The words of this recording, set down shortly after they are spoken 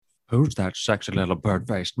Who's that sexy little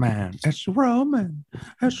bird-faced man? It's Roman.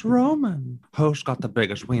 It's Roman. Who's got the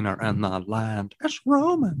biggest wiener in the land? It's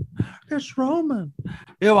Roman. It's Roman.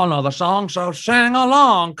 You all know the song, so sing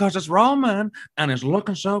along, because it's Roman, and he's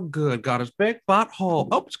looking so good. Got his big butthole.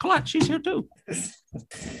 Oh, it's Colette. She's here, too.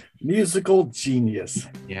 Musical genius.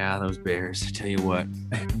 Yeah, those bears. I tell you what.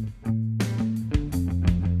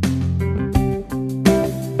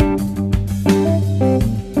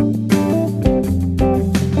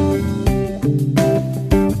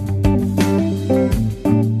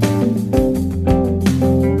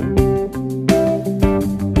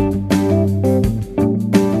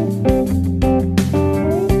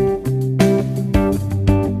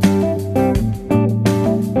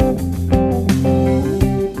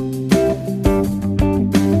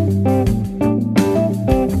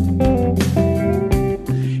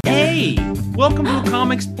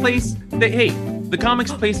 The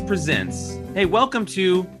Comics Place presents. Hey, welcome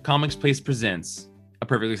to Comics Place presents, a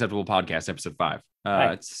perfectly acceptable podcast, episode 5.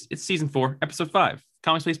 It's season 4, episode 5.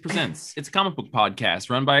 Comics Place presents. It's a comic book podcast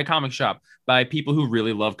run by a comic shop by people who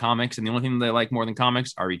really love comics, and the only thing they like more than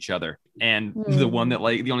comics are each other. And the one that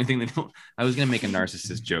the only thing that I was gonna make a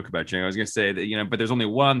narcissist joke about Django. I was gonna say that but there's only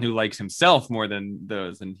one who likes himself more than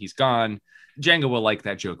those, and he's gone. Django will like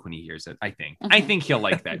that joke when he hears it. I think he'll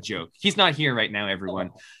like that joke. He's not here right now, everyone.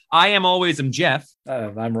 I am Jeff.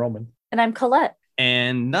 I'm Roman. And I'm Colette.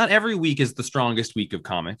 And not every week is the strongest week of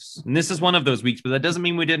comics. And this is one of those weeks, but that doesn't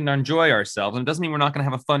mean we didn't enjoy ourselves. And it doesn't mean we're not going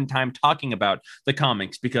to have a fun time talking about the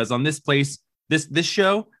comics, because on this place, this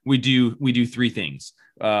show, we do three things.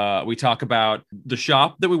 We talk about the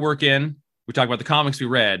shop that we work in. We talk about the comics we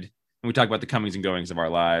read, and we talk about the comings and goings of our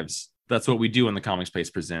lives. That's what we do in the Comics Place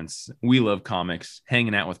presents. We love comics,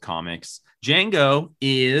 hanging out with comics. Django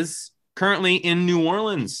is currently in New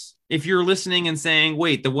Orleans. If you're listening and saying,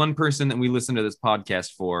 wait, the one person that we listen to this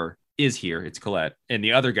podcast for is here, it's Colette. And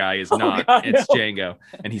the other guy is not. God, it's no. Django.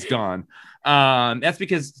 And he's gone. That's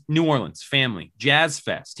because New Orleans, family, Jazz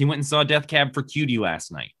Fest. He went and saw Death Cab for Cutie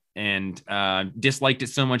last night and disliked it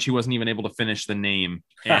so much he wasn't even able to finish the name.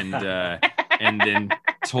 And then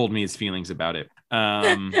told me his feelings about it.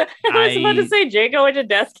 I was about to say Django into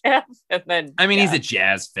Death Cab, and then he's at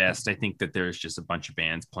Jazz Fest. I think that there's just a bunch of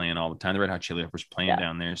bands playing all the time. The Red Hot Chili Peppers playing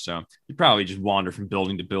down there, so you probably just wander from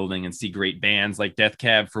building to building and see great bands like Death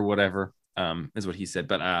Cab for whatever. Is what he said.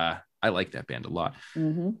 But I like that band a lot.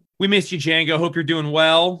 Mm-hmm. We missed you, Django. Hope you're doing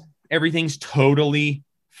well. Everything's totally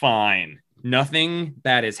fine. Nothing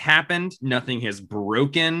bad has happened. Nothing has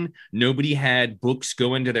broken. Nobody had books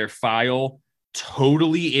go into their file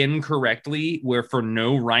totally incorrectly, where for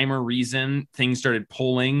no rhyme or reason things started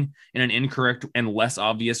pulling in an incorrect and less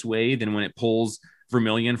obvious way than when it pulls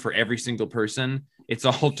Vermilion for every single person. It's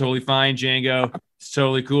all totally fine, Django. It's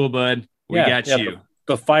totally cool, bud. We got you.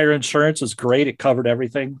 The fire insurance is great. It covered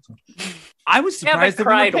everything. I was surprised that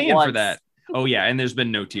we were paying for that. Oh yeah, and there's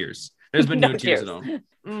been no tears. There's been no tears at all.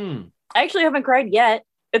 I actually haven't cried yet.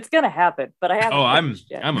 It's gonna happen, but I haven't. Oh, I'm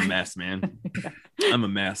a mess, man. I'm a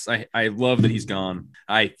mess. I love that he's gone.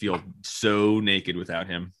 I feel so naked without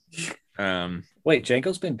him. Wait,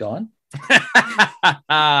 Django's been gone?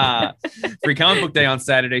 Free comic book day on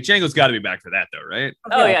Saturday. Django's got to be back for that, though, right?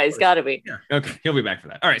 Oh yeah, he's got to be. Yeah. Okay, he'll be back for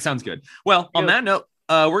that. All right, sounds good. Well, on that note,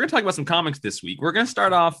 we're going to talk about some comics this week. We're going to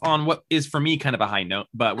start off on what is, for me, kind of a high note,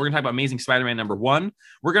 but we're going to talk about Amazing Spider-Man #1.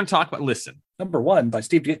 We're going to talk about, #1 by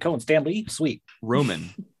Steve Ditko and Stan Lee. Sweet.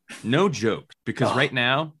 Roman, no joke, because right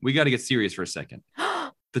now, we got to get serious for a second.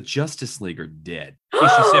 The Justice League are dead.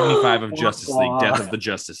 Issue 75 of Justice League, Death of the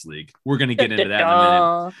Justice League. We're going to get into that in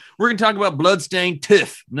a minute. We're going to talk about Bloodstained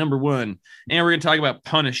Tiff, #1. And we're going to talk about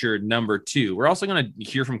Punisher, #2. We're also going to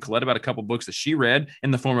hear from Colette about a couple books that she read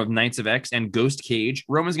in the form of Knights of X and Ghost Cage.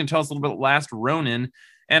 Roman's going to tell us a little bit about Last Ronin.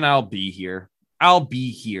 And I'll be here.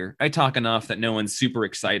 I talk enough that no one's super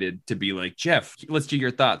excited to be like, Jeff, let's do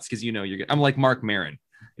your thoughts, because you're good. I'm like Mark Maron.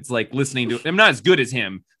 It's like listening to, I'm not as good as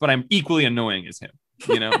him, but I'm equally annoying as him.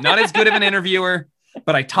 Not as good of an interviewer,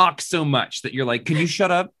 but I talk so much that you're like, can you shut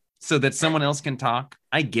up so that someone else can talk?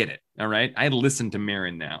 I get it. All right. I listen to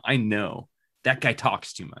Marin now. I know that guy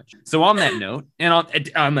talks too much. So on that note, and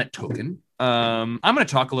on that token, I'm going to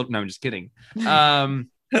talk a little. No, I'm just kidding.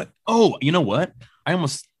 Oh, you know what?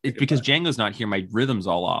 It's because Django's not here. My rhythm's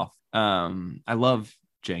all off. I love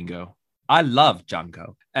Django. But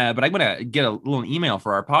I'm going to get a little email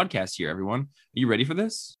for our podcast here, everyone. Are you ready for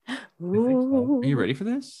this? Ooh. Are you ready for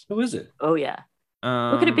this? Who is it? Oh, yeah.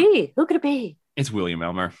 Who could it be? It's William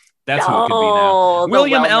Elmer. That's who it could be now.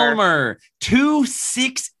 William Elmer,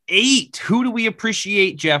 268. Who do we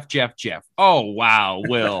appreciate, Jeff? Oh, wow,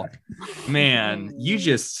 Will. Man, you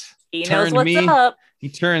just he turned knows what's me. Up. He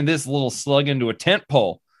turned this little slug into a tent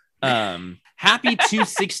pole. Happy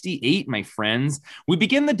 268, my friends. We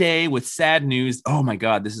begin the day with sad news. Oh my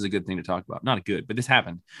God, this is a good thing to talk about. Not good, but this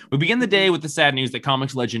happened. We begin the day with the sad news that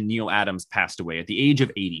comics legend Neal Adams passed away at the age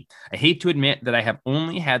of 80. I hate to admit that I have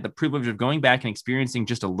only had the privilege of going back and experiencing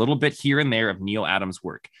just a little bit here and there of Neal Adams'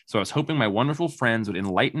 work. So I was hoping my wonderful friends would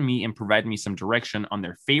enlighten me and provide me some direction on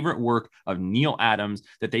their favorite work of Neal Adams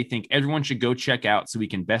that they think everyone should go check out so we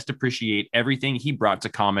can best appreciate everything he brought to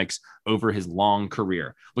comics over his long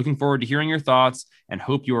career. Looking forward to hearing your thoughts and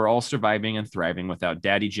hope you are all surviving and thriving without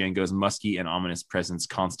Daddy Django's musky and ominous presence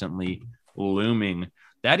constantly looming.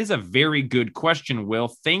 That is a very good question, Will.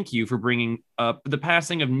 Thank you for bringing up the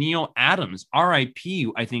passing of Neal Adams.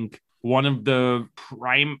 R.I.P. I think one of the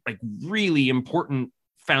prime, like really important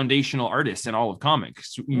foundational artists in all of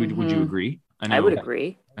comics. Would you agree? I would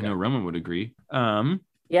agree. I know Roman would agree.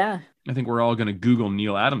 Yeah. I think we're all going to Google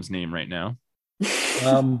Neal Adams' name right now.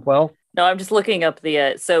 Well, no, I'm just looking up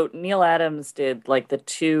the so Neal Adams did like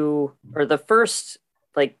the first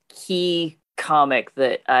like key comic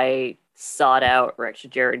that I sought out, or actually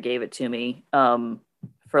Jared gave it to me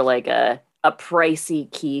for like a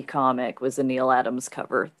pricey key comic was a Neal Adams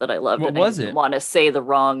cover that I loved. What was it? I didn't want to say the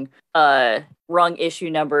wrong issue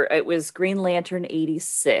number. It was Green Lantern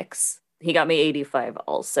 86. He got me 85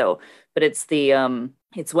 also, but it's the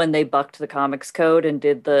it's when they bucked the comics code and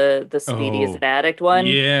did the Speedy as an addict one.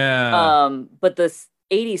 Yeah. But the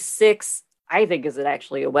 86 I think is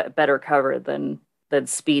actually a better cover than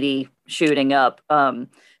Speedy shooting up.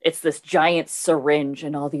 It's this giant syringe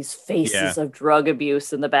and all these faces of drug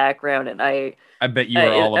abuse in the background, and I bet you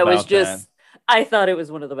were all about that. I thought it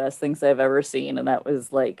was one of the best things I've ever seen, and that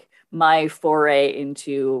was like my foray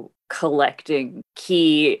into collecting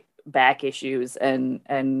key back issues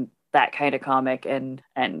and that kind of comic, and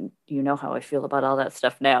you know how I feel about all that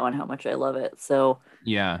stuff now and how much I love it. So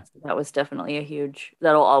yeah, that was definitely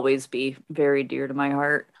that'll always be very dear to my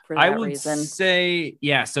heart for that reason. I would say,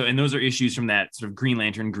 yeah. So, and those are issues from that sort of Green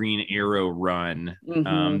Lantern, Green Arrow run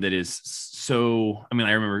that is so, I mean,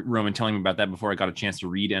 I remember Roman telling me about that before I got a chance to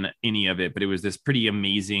read any of it, but it was this pretty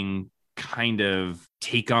amazing kind of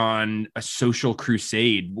take on a social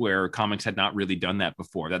crusade where comics had not really done that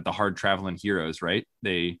before, that the hard traveling heroes, right?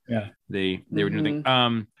 They were doing.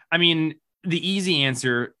 I mean, the easy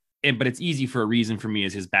answer, but it's easy for a reason for me,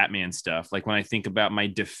 is his Batman stuff. Like when I think about my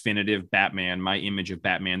definitive Batman, my image of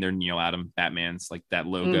Batman, they're Neal Adams Batmans, like that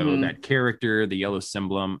logo, that character, the yellow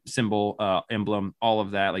emblem, all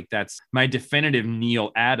of that. Like that's my definitive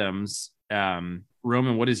Neal Adams.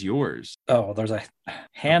 Roman, what is yours? Oh, there's a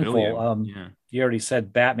handful. You already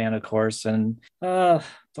said Batman, of course, and the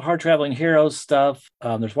hard traveling heroes stuff.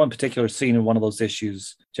 There's one particular scene in one of those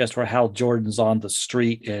issues just where Hal Jordan's on the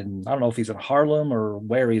street, and I don't know if he's in Harlem or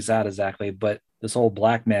where he's at exactly, but this old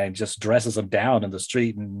black man just dresses him down in the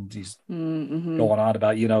street, and he's going on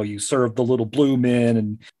about, you serve the little blue men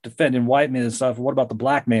and defending white men and stuff. What about the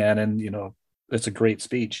black man? And it's a great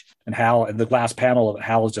speech. And Hal, in the last panel of it,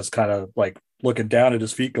 Hal is just kind of like looking down at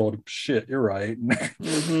his feet going, shit, you're right.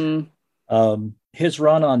 His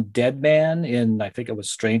run on Deadman in, I think it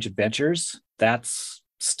was Strange Adventures, that's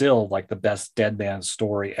still like the best Deadman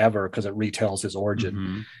story ever because it retells his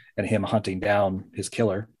origin and him hunting down his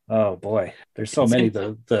killer. Oh boy, there's so many.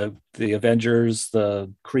 The Avengers,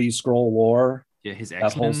 the Kree Skrull War. Yeah, his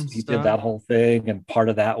X-Men he did that whole thing, and part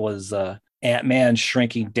of that was Ant-Man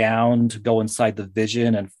shrinking down to go inside the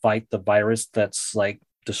Vision and fight the virus that's like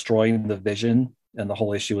destroying the Vision. And the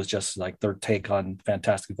whole issue was just like their take on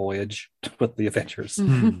Fantastic Voyage with the Avengers.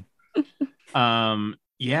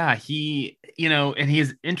 Yeah, he, and he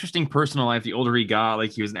has interesting personal life. The older he got,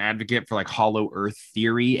 like he was an advocate for like Hollow Earth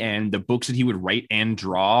theory, and the books that he would write and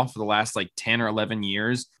draw for the last like 10 or 11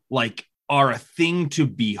 years, like are a thing to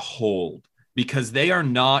behold because they are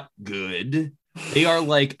not good. They are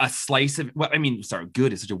like a slice of,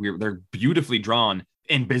 good is such a weird, they're beautifully drawn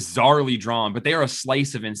and bizarrely drawn, but they are a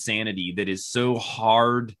slice of insanity that is so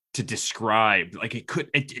hard to describe. Like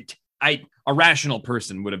a rational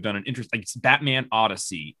person would have done an interest, like Batman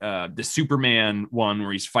Odyssey, the Superman one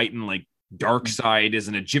where he's fighting like Darkseid as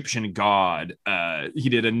an Egyptian god. He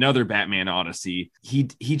did another Batman Odyssey. He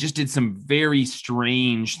just did some very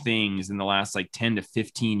strange things in the last like 10 to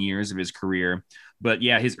 15 years of his career. But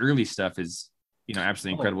yeah, his early stuff is,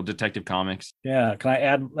 absolutely incredible. Detective Comics. Yeah. Can I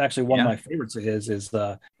add actually one of my favorites of his is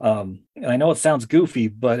and I know it sounds goofy,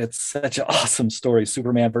 but it's such an awesome story.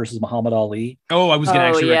 Superman versus Muhammad Ali. Oh, I was going to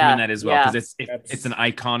actually recommend that as well. Because it's an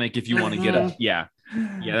iconic, if you want to get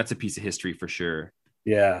that's a piece of history for sure.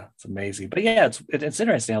 Yeah, it's amazing. But yeah, it's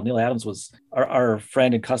interesting how Neal Adams was our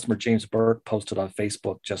friend and customer James Burke posted on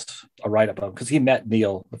Facebook just a write up of because he met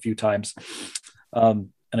Neal a few times. And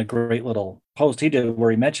a great little post he did where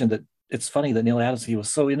he mentioned that it's funny that Neal Adams, he was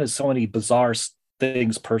so into so many bizarre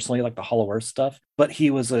things personally, like the Hollow Earth stuff, but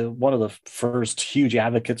he was one of the first huge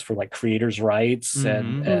advocates for like creators' rights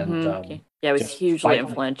he was hugely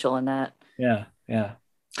influential in that. Yeah.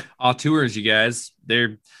 Auteurs, you guys,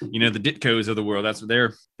 they're the Ditkos of the world. That's what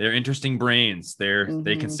they're interesting brains.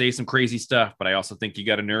 They can say some crazy stuff, but I also think you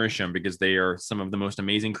got to nourish them because they are some of the most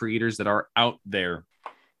amazing creators that are out there.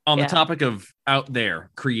 On the topic of out there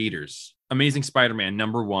creators, Amazing Spider-Man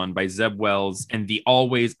 #1 by Zeb Wells and the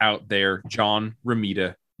always out there John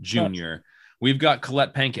Romita Jr. We've got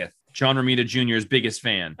Colette Penketh, John Romita Jr.'s biggest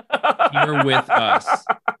fan, here with us,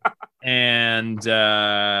 and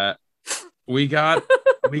we got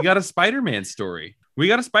a Spider-Man story. We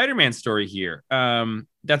got a Spider-Man story here.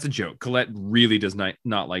 That's a joke. Colette really does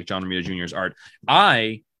not like John Romita Jr.'s art.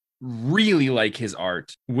 I really like his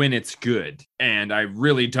art when it's good, and I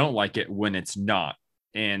really don't like it when it's not.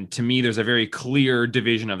 And to me, there's a very clear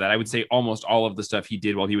division of that. I would say almost all of the stuff he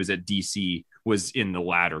did while he was at DC was in the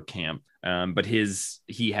latter camp. But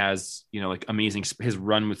he has, like amazing, his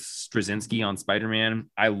run with Straczynski on Spider-Man.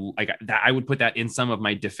 I would put that in some of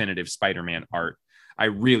my definitive Spider-Man art. I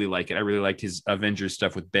really like it. I really liked his Avengers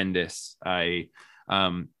stuff with Bendis. I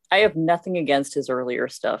have nothing against his earlier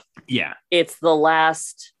stuff. Yeah. It's the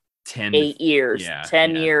last 8 years,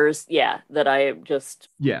 10 years. That I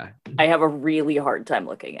have a really hard time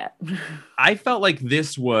looking at. I felt like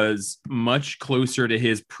this was much closer to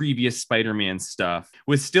his previous Spider-Man stuff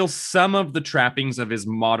with still some of the trappings of his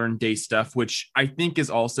modern day stuff, which I think is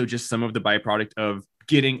also just some of the byproduct of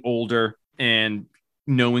getting older and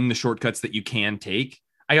knowing the shortcuts that you can take.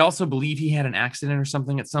 I also believe he had an accident or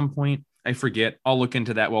something at some point. I forget. I'll look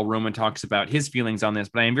into that while Roman talks about his feelings on this,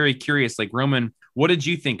 but I am very curious. Like, Roman, what did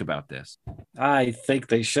you think about this? I think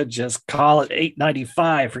they should just call it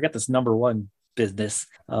 895. Forget this #1 business.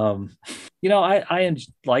 I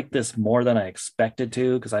like this more than I expected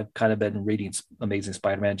to because I've kind of been reading Amazing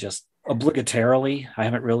Spider-Man just obligatorily. I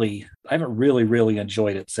haven't really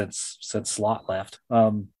enjoyed it since Slott left.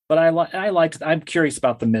 But I liked. I'm curious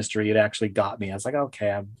about the mystery. It actually got me. I was like,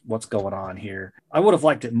 okay, what's going on here? I would have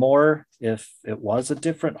liked it more if it was a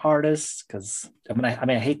different artist, because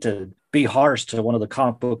I hate to be harsh to one of the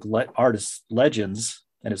comic book artist legends,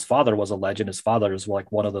 and his father was a legend. His father is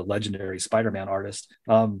like one of the legendary Spider-Man artists.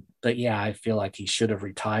 But yeah, I feel like he should have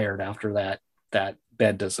retired after that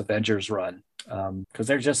Bendis Avengers run, because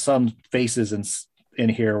there's just some faces in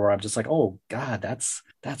here where I'm just like, oh God,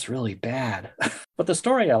 that's really bad. But the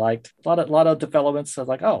story I liked. A lot of developments. I was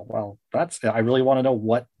like, oh well, I really want to know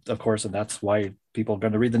what, of course, and that's why people are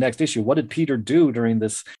going to read the next issue. What did Peter do during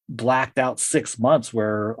this blacked out 6 months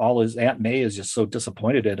where all his Aunt May is just so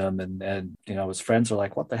disappointed in him, and his friends are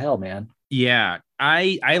like, what the hell, man? Yeah,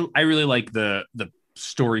 I really like the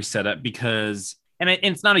story setup because. And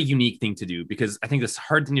it's not a unique thing to do because I think this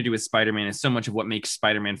hard thing to do with Spider-Man is so much of what makes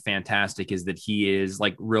Spider-Man fantastic is that he is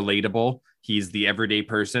like relatable. He's the everyday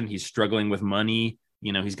person. He's struggling with money.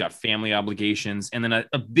 He's got family obligations. And then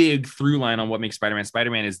a big through line on what makes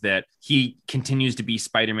Spider-Man is that he continues to be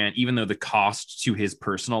Spider-Man, even though the cost to his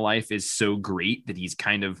personal life is so great that he's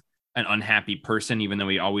kind of an unhappy person, even though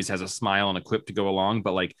he always has a smile and a quip to go along.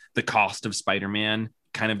 But like the cost of Spider-Man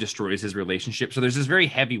kind of destroys his relationship. So there's this very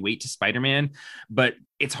heavy weight to Spider-Man, but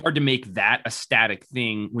it's hard to make that a static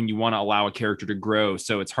thing when you want to allow a character to grow.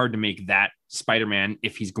 So it's hard to make that Spider-Man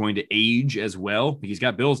if he's going to age as well. He's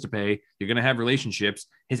got bills to pay. You're going to have relationships.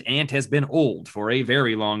 His aunt has been old for a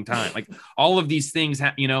very long time. Like all of these things,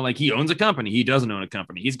 like he owns a company. He doesn't own a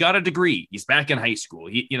company. He's got a degree. He's back in high school.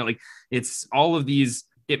 It's all of these.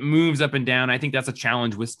 It moves up and down. I think that's a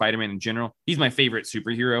challenge with Spider-Man in general. He's my favorite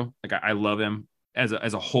superhero. Like I love him as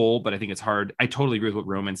a whole, but I think it's hard. I totally agree with what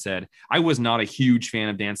Roman said. I was not a huge fan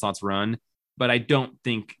of Dan Slott's run, but I don't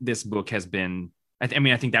think this book has been. I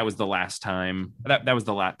think that was the last time. That was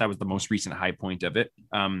the most recent high point of it.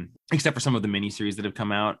 Except for some of the miniseries that have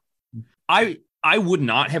come out. I would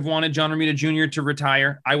not have wanted John Romita Jr. to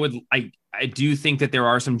retire. I do think that there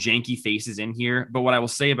are some janky faces in here, but what I will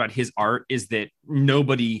say about his art is that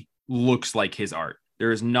nobody looks like his art.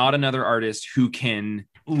 There is not another artist who can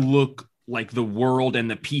look like the world and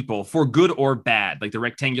the people for good or bad, like the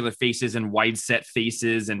rectangular faces and wide set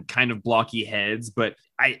faces and kind of blocky heads. But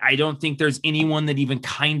I don't think there's anyone that even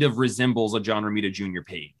kind of resembles a John Romita Jr.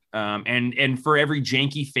 page. And for every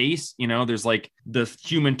janky face, there's like the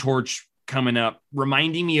Human Torch coming up,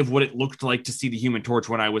 reminding me of what it looked like to see the Human Torch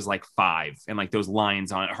when I was like 5, and like those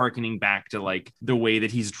lines on it, harkening back to like the way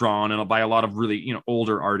that he's drawn and by a lot of really, you know,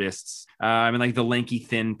 older artists. And like the lanky,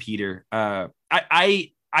 thin Peter.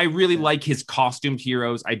 I really like his costumed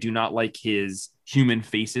heroes. I do not like his human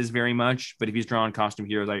faces very much, but if he's drawing costume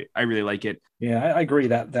heroes, I really like it. Yeah, I agree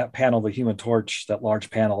that panel, the Human Torch, that large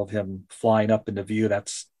panel of him flying up into view,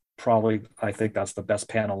 that's probably, I think that's the best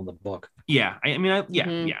panel in the book. Yeah,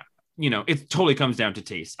 yeah. You know, it totally comes down to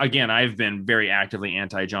taste. Again, I've been very actively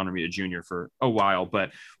anti John Romita Jr. for a while,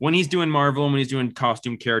 but when he's doing Marvel and when he's doing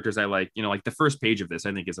costume characters, I like, you know, like the first page of this,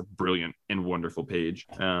 I think is a brilliant and wonderful page.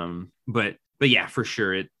 But yeah, for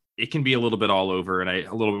sure, it can be a little bit all over, and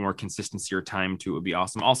a little bit more consistency or time to it would be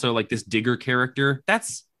awesome. Also, like this Digger character,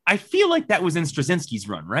 I feel like that was in Straczynski's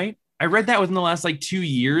run, right? I read that within the last like 2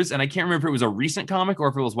 years, and I can't remember if it was a recent comic or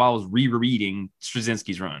if it was while I was rereading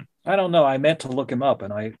Straczynski's run. I don't know. I meant to look him up,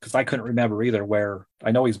 and because I couldn't remember either. Where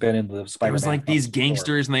I know he's been in the Spider-Man. It was like these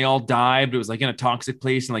gangsters, and they all died. But it was like in a toxic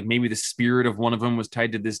place, and like maybe the spirit of one of them was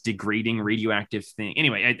tied to this degrading radioactive thing.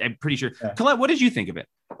 Anyway, I'm pretty sure. Yeah. Colette, what did you think of it?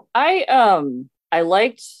 I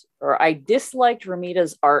liked, or I disliked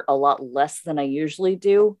Romita's art a lot less than I usually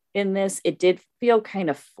do in this. It did feel kind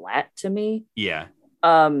of flat to me. Yeah.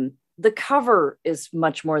 The cover is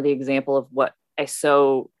much more the example of what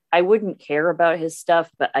I wouldn't care about his stuff,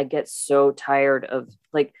 but I get so tired of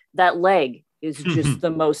like that leg is just the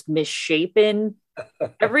most misshapen.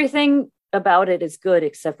 Everything about it is good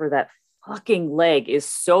except for that fucking leg is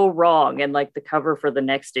so wrong. And like the cover for the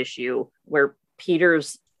next issue where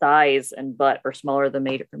Peter's thighs and butt are smaller than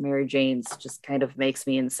Mary Jane's just kind of makes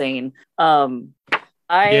me insane.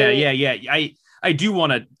 I do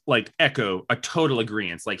want to like echo a total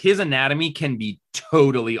agreement. Like his anatomy can be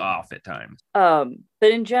totally off at times. But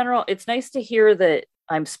in general, it's nice to hear that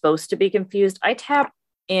I'm supposed to be confused. I tap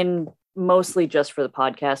in mostly just for the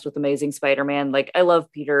podcast with Amazing Spider-Man. Like I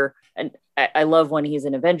love Peter and I love when he's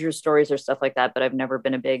in Avengers stories or stuff like that, but I've never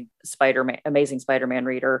been a big Amazing Spider-Man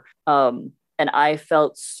reader. And I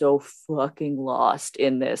felt so fucking lost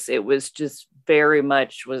in this. It was just very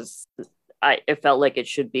much it felt like it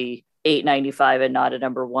should be $8.95 and not a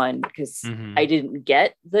number one because I didn't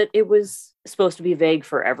get that it was supposed to be vague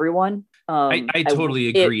for everyone. I totally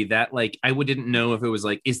agree that like I didn't know if it was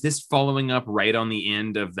like, is this following up right on the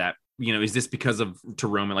end of that? You know, is this because of to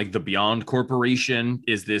Roman, like the Beyond Corporation?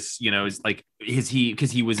 Is this, you know, because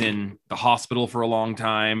he was in the hospital for a long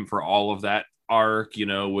time for all of that arc, you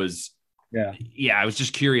know, I was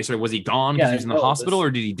just curious. Or was he gone because he was in the hospital or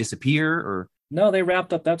did he disappear or? No, they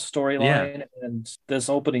wrapped up that storyline and this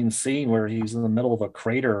opening scene where he's in the middle of a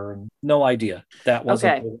crater and no idea. That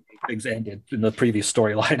wasn't ended in the previous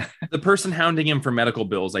storyline. The person hounding him for medical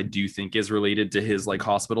bills, I do think is related to his like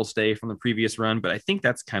hospital stay from the previous run, but I think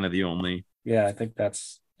that's kind of the only. Yeah, I think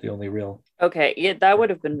that's the only real. Okay, yeah, that would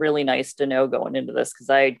have been really nice to know going into this because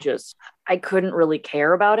I couldn't really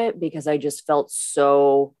care about it because I just felt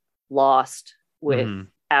so lost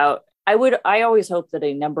without. I always hope that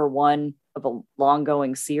a number one of a long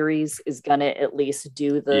going series is going to at least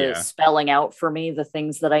do the spelling out for me, the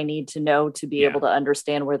things that I need to know to be able to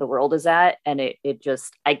understand where the world is at. And it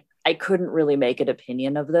just, I couldn't really make an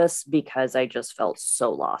opinion of this because I just felt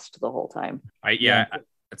so lost the whole time.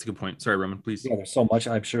 That's a good point. Sorry, Roman, please. Yeah, there's so much.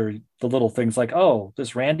 I'm sure the little things like, oh,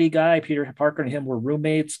 this Randy guy, Peter Parker and him were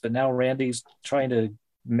roommates, but now Randy's trying to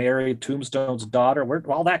marry Tombstone's daughter. Where'd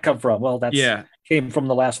all that come from? Well, came from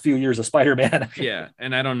the last few years of Spider-Man. Yeah,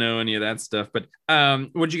 and I don't know any of that stuff. But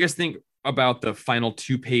what did you guys think about the final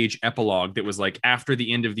 2-page epilogue that was like after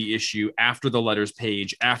the end of the issue, after the letters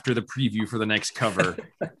page, after the preview for the next cover?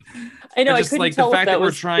 I know. Just like the fact that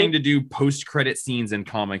we're trying to do post-credit scenes in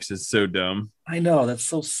comics is so dumb. I know, that's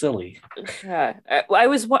so silly. Yeah, I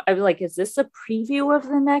was like, is this a preview of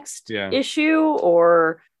the next issue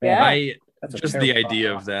or? Just the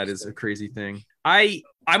idea of that is a crazy thing.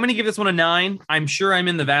 I'm going to give this one a 9. I'm sure I'm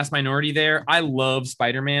in the vast minority there. I love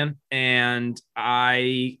Spider-Man, and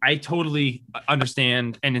I totally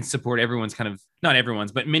understand and support everyone's not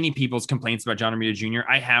everyone's, but many people's complaints about John Romita Jr.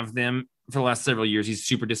 I have them for the last several years. He's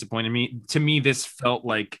super disappointed me. To me, this felt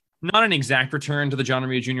like not an exact return to the John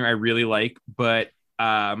Romita Jr. I really like, but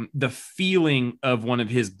the feeling of one of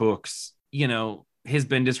his books, you know, his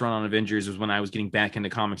Bendis run on Avengers was when I was getting back into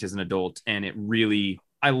comics as an adult, and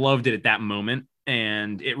I loved it at that moment.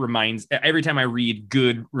 And it reminds, every time I read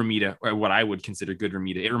good Romita, or what I would consider good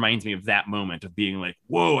Romita, it reminds me of that moment of being like,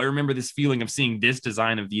 whoa, I remember this feeling of seeing this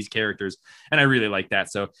design of these characters. And I really like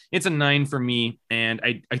that. So it's a 9 for me. And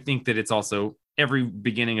I think that it's also every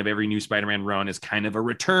beginning of every new Spider-Man run is kind of a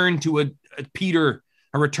return to a Peter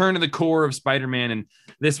a return to the core of Spider-Man. And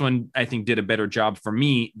this one, I think, did a better job for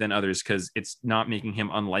me than others because it's not making him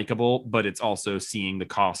unlikable, but it's also seeing the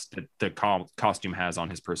cost that the costume has on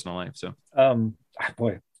his personal life. So,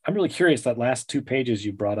 boy, I'm really curious, that last 2 pages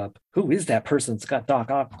you brought up. Who is that person that's got Doc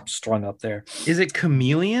Ock strung up there? Is it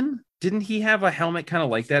Chameleon? Didn't he have a helmet kind of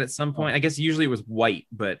like that at some point? I guess usually it was white,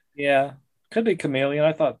 but yeah, could be Chameleon.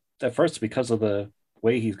 I thought at first, because of the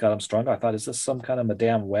way he's got him strung, I thought, is this some kind of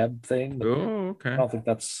Madame Web thing? But oh, okay. I don't think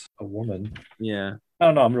that's a woman. Yeah. I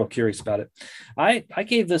don't know. I'm real curious about it. I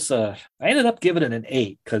gave this I ended up giving it an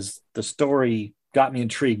 8 because the story got me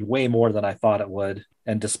intrigued way more than I thought it would.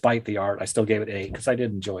 And despite the art, I still gave it 8 because I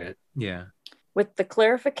did enjoy it. Yeah. With the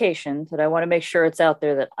clarification that I want to make sure it's out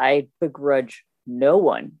there that I begrudge no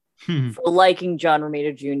one for liking John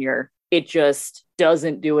Romita Jr. It just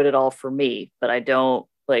doesn't do it at all for me, but I don't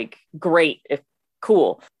great if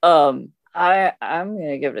cool. I'm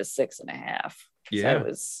gonna give it a 6.5. Yeah.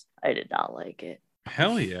 I did not like it.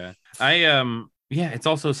 Hell yeah. It's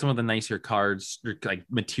also some of the nicer cards, like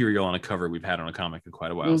material on a cover we've had on a comic in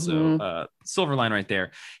quite a while. So silver line right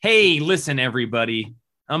there. Hey, listen, everybody.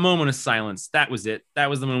 A moment of silence. That was it. That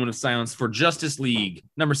was the moment of silence for Justice League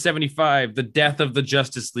number 75, The Death of the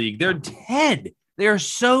Justice League. They're dead. They are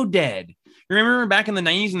so dead. You remember back in the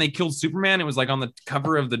 90s when they killed Superman? It was like on the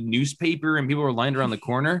cover of the newspaper and people were lined around the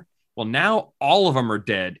corner. Well, now all of them are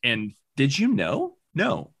dead. And did you know?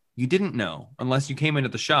 No, you didn't know unless you came into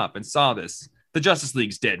the shop and saw this. The Justice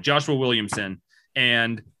League's dead. Joshua Williamson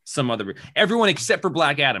and everyone except for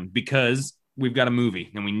Black Adam, because we've got a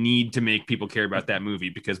movie and we need to make people care about that movie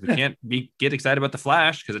because we can't get excited about the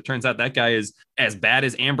Flash because it turns out that guy is as bad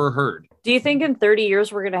as Amber Heard. Do you think in 30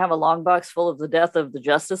 years we're going to have a long box full of The Death of the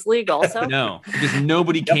Justice League also? No, because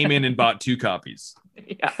nobody came in and bought 2 copies.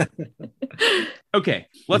 Yeah. Okay,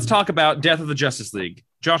 let's talk about Death of the Justice League.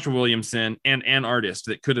 Joshua Williamson and an artist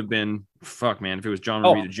that could have been, fuck man, if it was John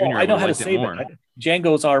Romita Jr. I know how to say that.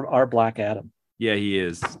 Django's our Black Adam. Yeah, he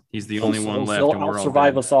is. He's the only one left. He'll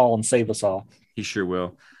survive us all and save us all. He sure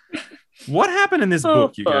will. What happened in this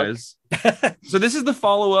book, you guys? So this is the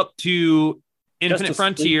follow-up to Infinite Justice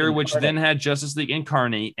Frontier, League which Incarnate. then had Justice League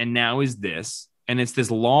Incarnate, and now is this. And it's this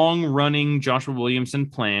long-running Joshua Williamson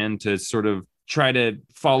plan to sort of try to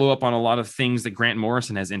follow up on a lot of things that Grant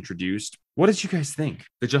Morrison has introduced. What did you guys think?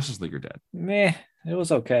 The Justice League are dead. Meh, it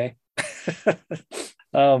was okay.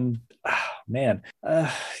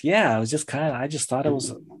 Yeah, it was just I just thought it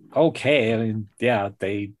was okay. I mean, yeah,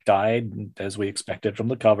 they died as we expected from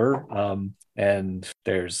the cover. And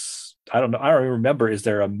there's, I don't even remember. Is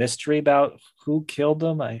there a mystery about who killed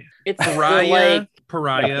them? It's Pariah.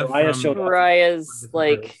 Pariah's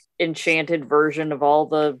enchanted version of all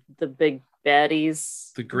the big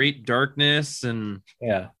baddies. The Great Darkness and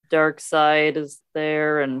Dark Side is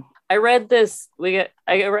there, and I read this.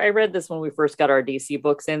 I read this when we first got our DC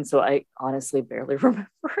books in, so I honestly barely remember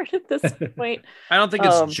it at this point. I don't think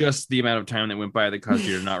it's just the amount of time that went by that caused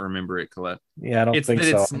you to not remember it, Colette. Yeah, I don't think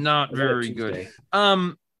so. It's not very good.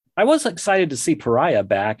 I was excited to see Pariah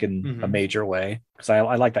back in a major way because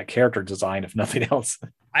I like that character design, if nothing else.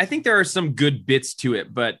 I think there are some good bits to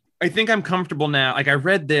it, but I think I'm comfortable now. Like I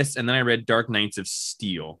read this and then I read Dark Knights of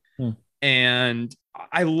Steel. And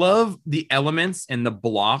I love the elements and the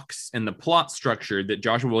blocks and the plot structure that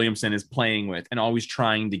Joshua Williamson is playing with and always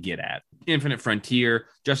trying to get at. Infinite Frontier,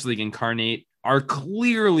 Justice League Incarnate are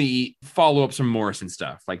clearly follow-ups from Morrison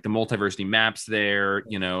stuff, like the multiversity maps there,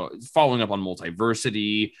 following up on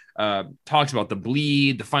multiversity, talks about the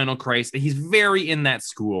bleed, the final crisis. He's very in that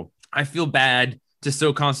school. I feel bad to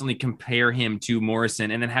so constantly compare him to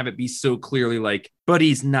Morrison and then have it be so clearly but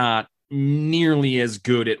he's not nearly as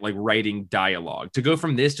good at writing dialogue. To go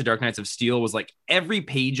from this to Dark Knights of Steel was every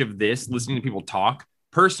page of this, listening to people talk,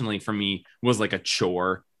 personally for me, was like a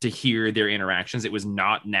chore to hear their interactions. It was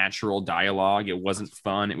not natural dialogue. It wasn't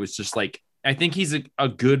fun. It was just I think he's a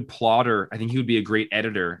good plotter. I think he would be a great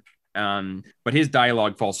editor. But his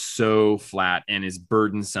dialogue falls so flat and is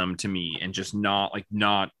burdensome to me and just not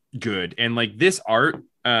good. And this art,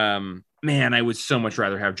 man, I would so much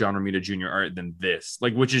rather have John Romita Jr. art than this,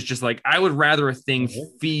 which is just I would rather a thing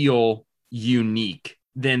feel unique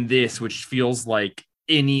than this, which feels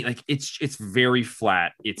it's very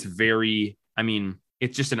flat. It's very,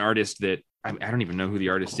 it's just an artist that I don't even know who the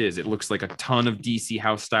artist is. It looks like a ton of DC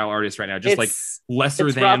house style artists right now, just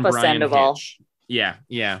lesser than Rafa Brian Sandoval. Hitch. Yeah.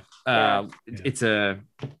 It's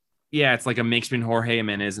like a mix between Jorge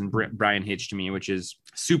Jimenez and Brian Hitch to me, which is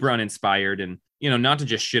super uninspired and, not to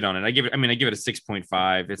just shit on it. I give it a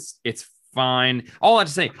 6.5. It's fine. All I have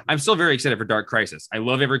to say, I'm still very excited for Dark Crisis. I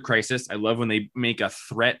love every Crisis. I love when they make a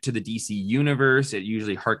threat to the DC universe. It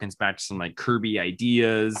usually harkens back to some like Kirby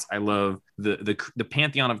ideas. I love the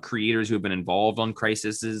pantheon of creators who have been involved on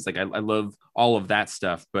Crises. Like I love all of that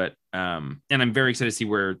stuff. But and I'm very excited to see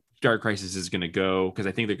where Dark Crisis is going to go, because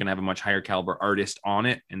I think they're going to have a much higher caliber artist on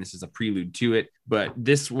it, and this is a prelude to it. But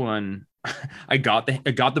this one, I got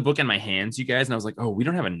the book in my hands, you guys, and I was like, oh, we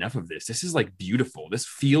don't have enough of this. This is like beautiful. This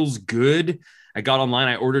feels good. I got online,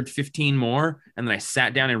 I ordered 15 more, and then I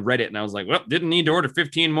sat down and read it, and I was like, well, didn't need to order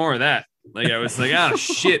 15 more of that. Like I was like, oh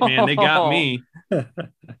shit, man, they got me. But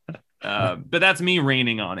that's me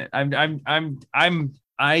raining on it.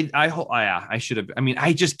 I should have. I mean,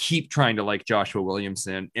 I just keep trying to like Joshua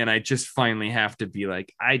Williamson, and I just finally have to be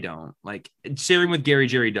like, I don't like sharing with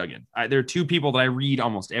Jerry Duggan. There are two people that I read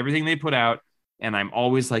almost everything they put out, and I'm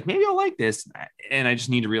always like, maybe I'll like this, and I just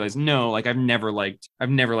need to realize, no, like I've never liked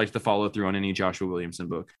the follow through on any Joshua Williamson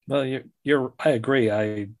book. Well, I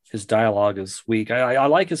agree. His dialogue is weak. I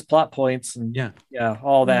like his plot points and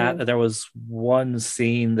all that. Mm-hmm. There was one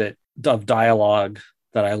scene of dialogue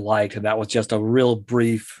that I liked, and that was just a real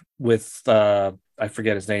brief with I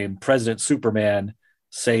forget his name, President Superman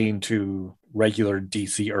saying to regular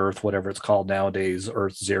DC Earth, whatever it's called nowadays,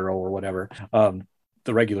 Earth Zero or whatever,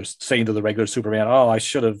 saying to the regular Superman, oh, I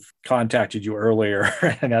should have contacted you earlier.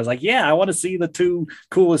 And I was like, yeah, I want to see the two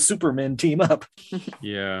coolest Supermen team up.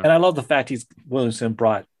 Yeah. And I love the fact Williamson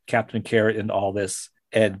brought Captain Carrot into all this,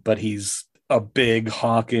 but he's a big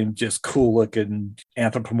honking, just cool looking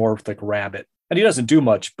anthropomorphic rabbit. And he doesn't do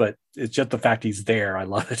much, but it's just the fact he's there. I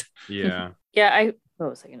love it. Yeah. Yeah.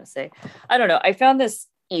 What was I going to say? I don't know. I found this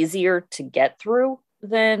easier to get through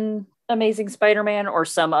than Amazing Spider-Man or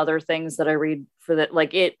some other things that I read for that.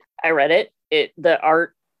 Like I read it. The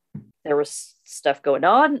art, there was stuff going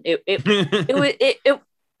on.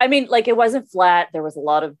 I mean, like it wasn't flat. There was a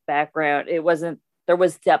lot of background. There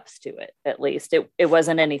was depth to it, at least. It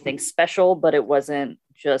wasn't anything special, but it wasn't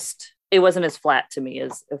as flat to me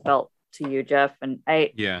as it felt to you, Jeff. And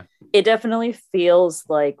it definitely feels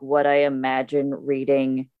like what I imagine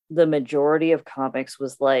reading the majority of comics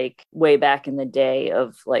was like way back in the day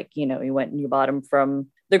of like, you went and you bought them from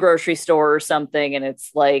the grocery store or something, and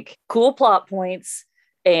it's like cool plot points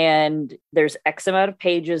and there's X amount of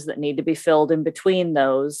pages that need to be filled in between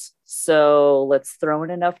those. So let's throw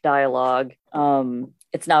in enough dialogue.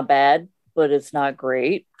 It's not bad, but it's not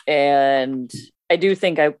great. And I do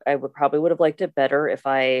think I would have liked it better if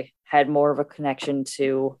I had more of a connection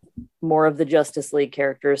to more of the Justice League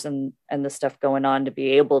characters and the stuff going on to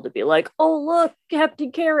be able to be like, oh, look,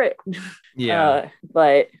 Captain Carrot. Yeah.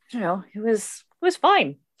 But, it was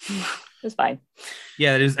fine. It was fine.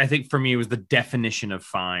 Yeah, it is. I think for me, it was the definition of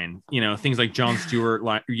fine. Things like Jon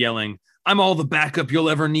Stewart yelling, I'm all the backup you'll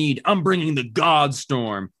ever need. I'm bringing the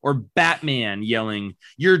Godstorm. Or Batman yelling,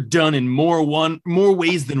 you're done in more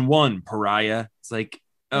ways than one, pariah. It's like,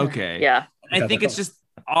 okay. Yeah. I think it's just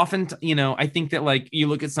often, I think that like you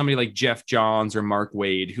look at somebody like Jeff Johns or Mark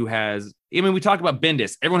Waid who has, we talk about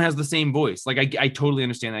Bendis. Everyone has the same voice. Like I totally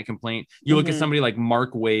understand that complaint. You look at somebody like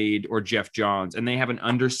Mark Waid or Jeff Johns, and they have an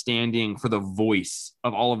understanding for the voice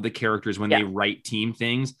of all of the characters when they write team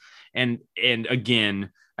things. And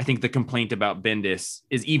again, I think the complaint about Bendis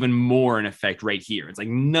is even more in effect right here. It's like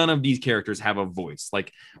none of these characters have a voice.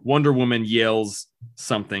 Like Wonder Woman yells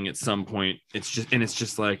something at some point. It's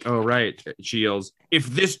just like, oh, right. She yells, if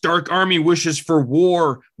this dark army wishes for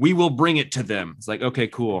war, we will bring it to them. It's like, okay,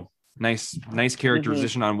 cool. Nice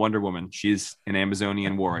characterization on Wonder Woman. She's an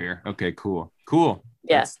Amazonian warrior. Okay, cool.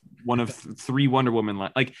 Yeah. That's one of three Wonder Woman.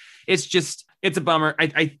 Like, it's a bummer.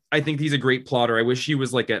 I think he's a great plotter. I wish he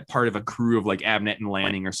was like a part of a crew of like Abnett and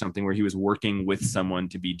Lanning or something where he was working with someone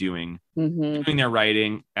to be doing their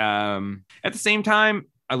writing. At the same time,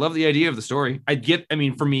 I love the idea of the story.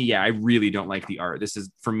 For me, I really don't like the art. This is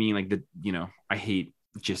for me, like I hate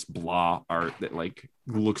just blah art that like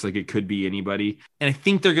looks like it could be anybody. And I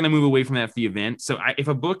think they're going to move away from that for the event. So if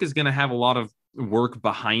a book is going to have a lot of work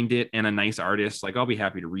behind it and a nice artist, like I'll be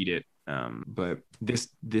happy to read it. But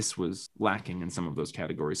this was lacking in some of those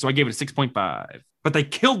categories. So I gave it a 6.5, but they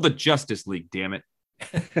killed the Justice League. Damn it.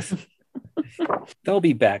 They'll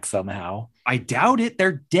be back somehow. I doubt it.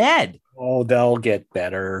 They're dead. Oh, they'll get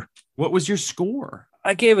better. What was your score?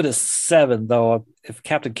 I gave it a 7, though. If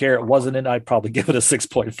Captain Carrot wasn't in, I'd probably give it a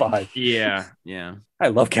 6.5. Yeah. I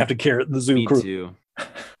love Captain Carrot and the Zoo Me Crew. too.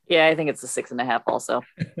 Yeah, I think it's a 6.5 also.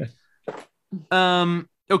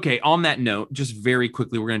 Okay, on that note, just very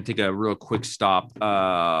quickly, we're going to take a real quick stop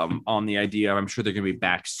on the idea. I'm sure they're going to be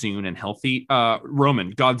back soon and healthy.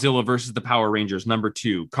 Roman, Godzilla versus the Power Rangers,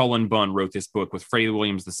 #2. Cullen Bunn wrote this book with Freddie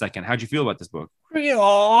Williams II. How'd you feel about this book?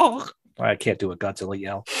 I can't do a Godzilla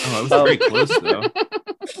yell. Oh, it was very close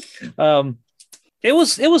though.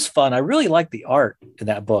 It was fun. I really like the art in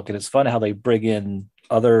that book, and it's fun how they bring in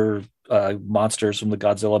other monsters from the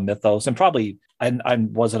Godzilla mythos. And probably I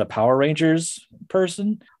wasn't a Power Rangers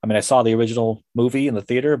person. I mean, I saw the original movie in the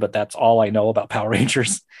theater, but that's all I know about Power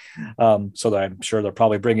Rangers. So that I'm sure they're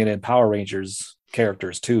probably bringing in Power Rangers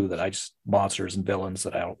characters too, that I just monsters and villains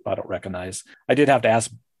that I don't recognize. I did have to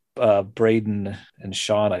ask Braden and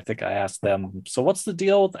Sean. I think I asked them, so what's the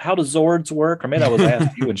deal? How do Zords work? Or maybe I was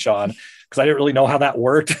asked you and Sean, because I didn't really know how that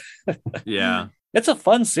worked. Yeah. It's a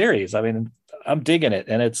fun series. I mean, I'm digging it,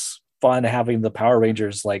 and it's fun having the Power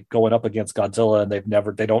Rangers like going up against Godzilla, and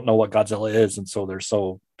they don't know what Godzilla is, and so they're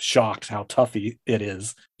so shocked how tough it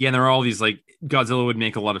is. Yeah, and there are all these like Godzilla would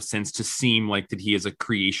make a lot of sense to seem like that he is a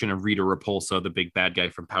creation of Rita Repulsa, the big bad guy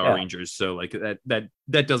from Power Rangers. So like that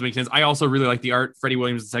does make sense. I also really like the art. Freddie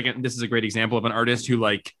Williams II. This is a great example of an artist who,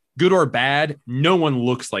 like, good or bad, no one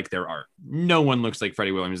looks like their art. No one looks like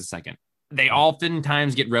Freddie Williams II. They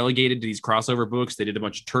oftentimes get relegated to these crossover books. They did a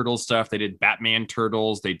bunch of Turtles stuff. They did Batman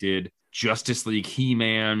Turtles. They did Justice League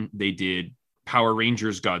He-Man. They did Power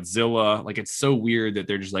Rangers Godzilla. Like, it's so weird that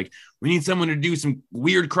they're just like, we need someone to do some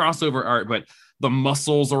weird crossover art, but the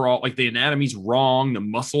muscles are all like, the anatomy's wrong. The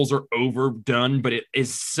muscles are overdone, but it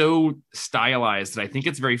is so stylized that I think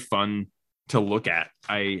it's very fun to look at.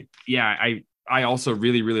 I also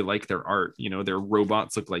really, really like their art. You know, their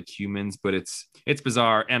robots look like humans, but it's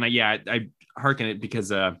bizarre. And I hearken it because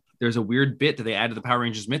there's a weird bit that they add to the Power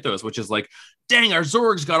Rangers mythos, which is like, dang, our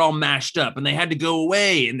Zorgs got all mashed up and they had to go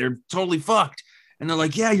away and they're totally fucked. And they're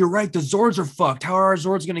like, yeah, you're right. The Zords are fucked. How are our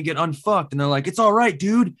Zords going to get unfucked? And they're like, it's all right,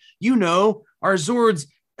 dude. You know, our Zords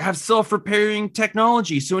have self-repairing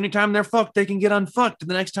technology. So anytime they're fucked, they can get unfucked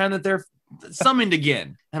the next time that they're summoned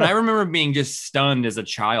again. And I remember being just stunned as a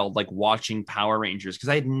child, like watching Power Rangers, because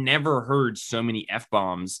I had never heard so many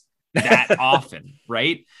F-bombs that often,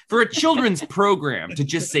 right? For a children's program to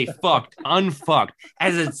just say fucked, unfucked,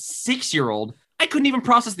 as a 6-year-old, I couldn't even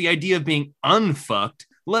process the idea of being unfucked,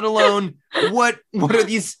 let alone what are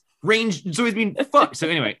these range? So it's being fucked. So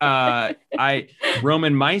anyway,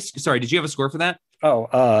 Roman, sorry, did you have a score for that? Oh,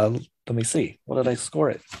 let me see. What did I score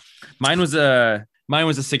it? Mine was a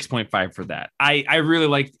 6.5 for that. I really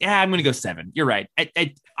liked. Yeah, I'm gonna go 7. You're right.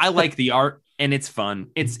 I like the art and it's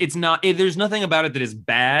fun. It's not. There's nothing about it that is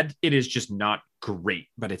bad. It is just not great,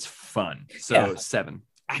 but it's fun. So 7.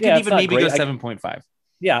 I could even maybe go 7.5.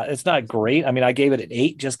 Yeah, it's not great. I mean, I gave it an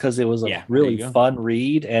 8 just because it was a really fun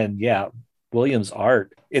read. And yeah, Williams'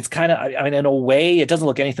 art. It's kind of. I mean, in a way, it doesn't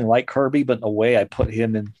look anything like Kirby, but in a way, I put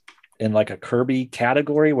him in like a Kirby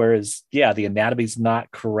category, whereas the anatomy's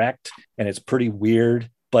not correct and it's pretty weird,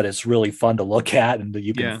 but it's really fun to look at and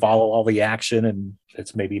you can follow all the action, and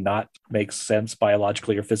it's maybe not makes sense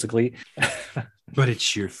biologically or physically. But it's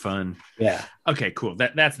sheer fun. Yeah. Okay, cool.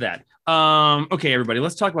 That's that. Okay, everybody,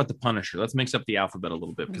 let's talk about the Punisher. Let's mix up the alphabet a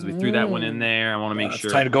little bit because we threw that one in there. I want to make sure.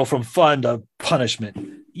 It's time to go from fun to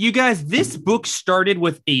punishment. You guys, this book started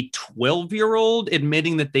with a 12-year-old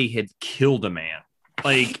admitting that they had killed a man.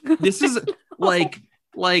 Like, this is like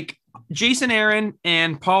Jason Aaron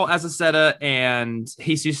and Paul Azaceta and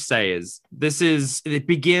Jesus Saez. It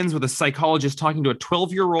begins with a psychologist talking to a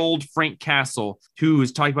 12-year-old Frank Castle who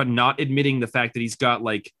is talking about not admitting the fact that he's got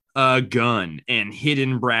like a gun and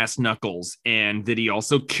hidden brass knuckles and that he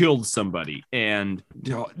also killed somebody. And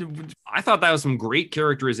I thought that was some great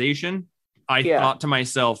characterization. I thought to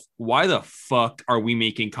myself, why the fuck are we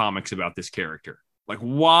making comics about this character? Like,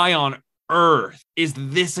 why on earth is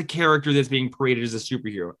this a character that's being paraded as a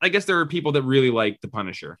superhero? I guess there are people that really like the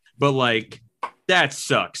Punisher, but like, that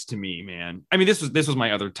sucks to me, man. I mean, this was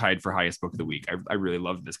my other tied for highest book of the week. I really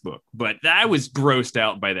loved this book, but I was grossed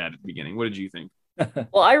out by that at the beginning. What did you think?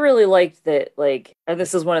 Well, I really liked that, like, and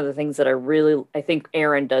this is one of the things that I think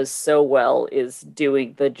Aaron does so well, is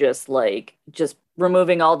doing the just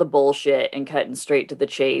removing all the bullshit and cutting straight to the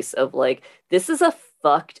chase of like, this is a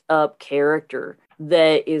fucked up character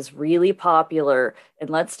that is really popular,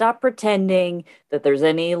 and let's stop pretending that there's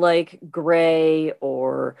any like gray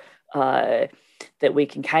or that we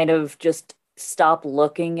can kind of just stop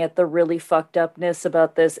looking at the really fucked upness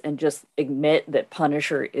about this and just admit that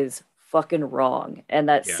Punisher is fucking wrong. And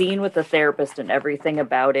that scene with the therapist and everything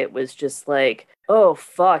about it was just like, oh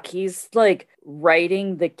fuck, he's like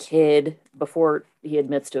writing the kid before he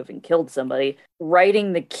admits to having killed somebody,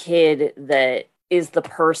 writing the kid that is the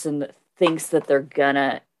person thinks that they're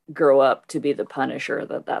gonna grow up to be the Punisher,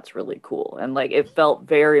 that's really cool. And like it felt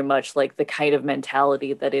very much like the kind of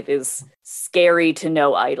mentality that it is scary to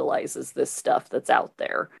know idolizes this stuff that's out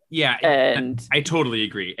there. Yeah, and I totally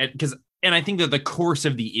agree. And I think that the course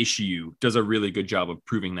of the issue does a really good job of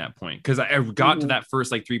proving that point. Because I got to that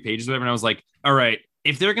first like 3 pages or whatever, and I was like, all right,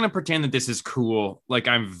 if they're going to pretend that this is cool, like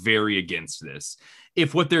I'm very against this.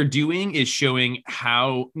 If what they're doing is showing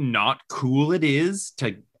how not cool it is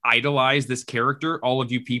to idolize this character, all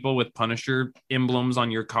of you people with Punisher emblems on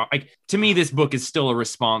your car, like to me, this book is still a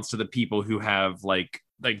response to the people who have like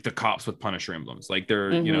the cops with Punisher emblems, like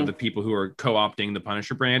they're you know, the people who are co-opting the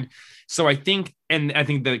Punisher brand. So I think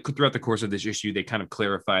that throughout the course of this issue, they kind of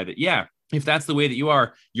clarify that, yeah, if that's the way that you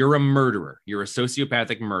are, you're a murderer, you're a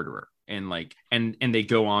sociopathic murderer. And like, and they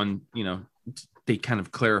go on, you know, they kind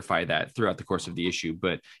of clarify that throughout the course of the issue.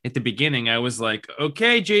 But at the beginning, I was like,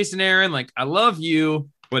 okay, Jason Aaron, like, I love you,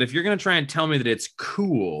 but if you're going to try and tell me that it's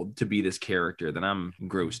cool to be this character, then I'm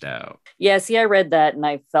grossed out. Yeah, see, I read that and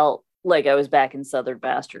I felt like I was back in Southern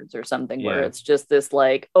Bastards or something, where it's just this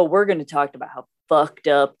like, oh, we're going to talk about how fucked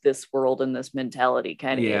up this world and this mentality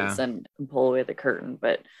kind of is, and pull away the curtain.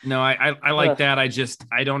 But no, I like that.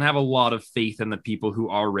 I don't have a lot of faith in the people who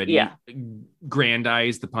already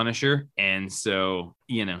grandize the Punisher. And so,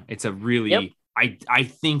 you know, it's a really, I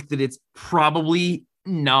think that it's probably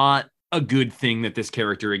not a good thing that this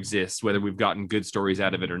character exists, whether we've gotten good stories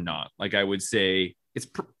out of it or not. Like I would say it's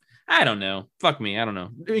I don't know. Fuck me. I don't know.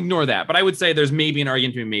 Ignore that. But I would say there's maybe an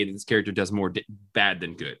argument to be made that this character does more bad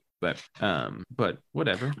than good. But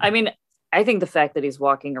whatever. I mean, I think the fact that he's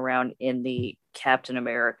walking around in the Captain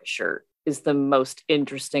America shirt is the most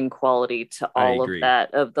interesting quality to all of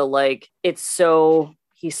that. Of the like, he's so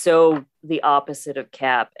the opposite of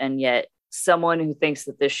Cap, and yet someone who thinks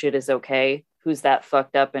that this shit is okay, who's that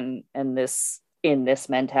fucked up and this in this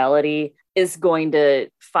mentality, is going to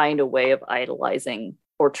find a way of idolizing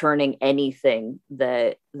or turning anything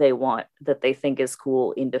that they want, that they think is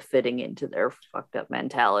cool, into fitting into their fucked up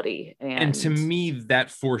mentality. And to me,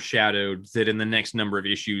 that foreshadowed that in the next number of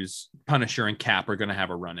issues, Punisher and Cap are going to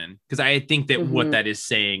have a run-in. Because I think that what that is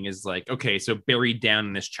saying is like, okay, so buried down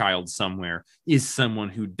in this child somewhere is someone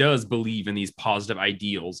who does believe in these positive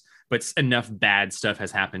ideals, but enough bad stuff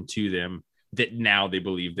has happened to them that now they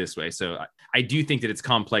believe this way. So I do think that it's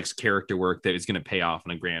complex character work that is going to pay off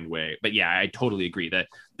in a grand way. But yeah, I totally agree that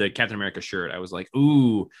the Captain America shirt, I was like,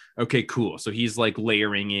 ooh, okay, cool. So he's like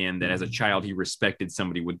layering in that as a child, he respected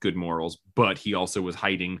somebody with good morals, but he also was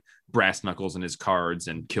hiding brass knuckles in his cards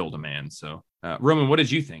and killed a man. So Roman, what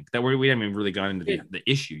did you think? That we haven't even really gone into the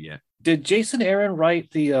issue yet. Did Jason Aaron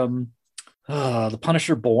write the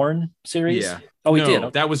Punisher Born series? Yeah. Oh, he did. Okay.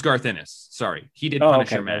 That was Garth Ennis. Sorry, he did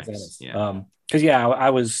Punisher Max. Yeah. Because I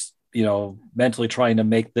was mentally trying to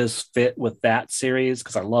make this fit with that series,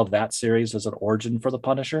 because I love that series as an origin for the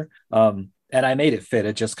Punisher. And I made it fit.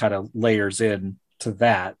 It just kind of layers in to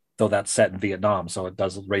that, though that's set in Vietnam, so it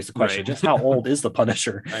does raise the question: just how old is the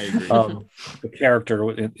Punisher? I agree. The character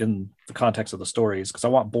in the context of the stories, because I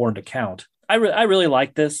want Born to count. I really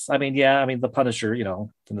like this. I mean, the Punisher, in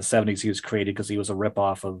the 70s, he was created because he was a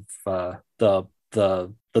ripoff of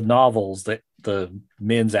the novels, the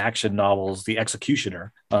men's action novels, The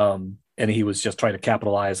Executioner. And he was just trying to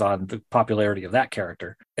capitalize on the popularity of that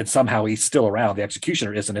character. And somehow he's still around. The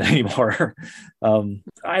Executioner isn't anymore.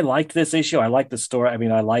 I like this issue. I like the story. I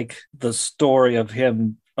mean, I like the story of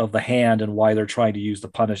him, of the Hand, and why they're trying to use the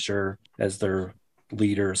Punisher as their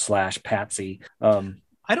leader / patsy.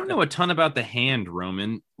 I don't know a ton about the Hand,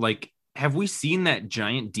 Roman. Like, have we seen that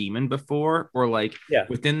giant demon before? Or like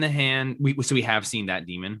within the Hand? We have seen that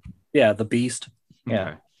demon. Yeah, the Beast. Yeah.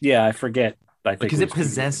 Okay. Yeah, I forget. I think because it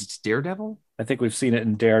possessed Daredevil? I think we've seen it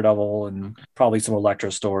in Daredevil and probably some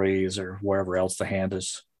Elektra stories or wherever else the Hand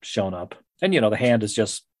has shown up. And, the Hand is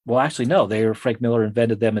just, well, actually, no, Frank Miller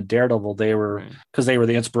invented them in Daredevil. They were, because they were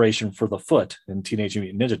the inspiration for the Foot in Teenage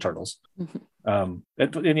Mutant Ninja Turtles. And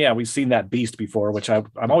we've seen that Beast before, which I'm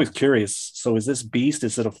always curious. So is this Beast,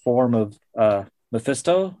 is it a form of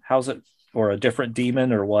Mephisto? How's it, or a different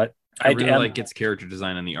demon, or what? I really like its character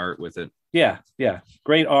design and the art with it. Yeah.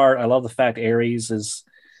 Great art. I love the fact Ares is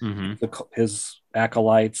his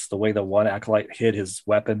acolytes, the way the one acolyte hid his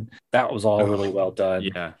weapon. That was all really well done.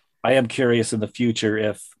 Yeah. I am curious in the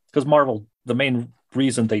future because Marvel, the main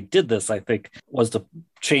reason they did this, I think, was to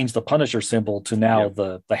change the Punisher symbol to now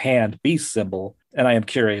the Hand Beast symbol. And I am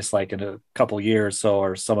curious, like in a couple of years, so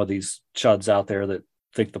are some of these chuds out there that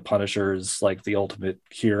think the Punisher is like the ultimate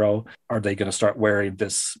hero, are they going to start wearing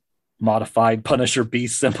this modified Punisher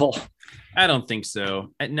Beast symbol? I don't think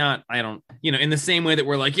so. I don't, in the same way that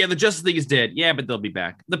we're like, yeah, the Justice League is dead. Yeah, but they'll be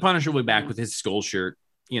back. The Punisher will be back with his skull shirt,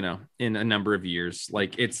 in a number of years.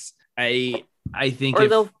 Like I think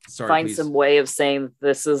they'll find some way of saying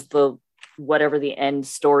this is whatever the end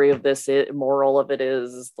story of this moral of it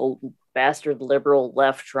is the bastard liberal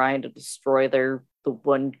left trying to destroy the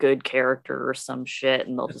one good character or some shit,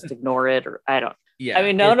 and they'll just ignore it, or I don't. Yeah, I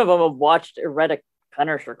mean, none of them have watched or read a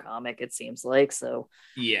Punisher comic, it seems like. So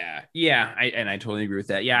yeah, I totally agree with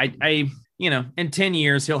that. Yeah, I in 10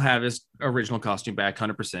 years he'll have his original costume back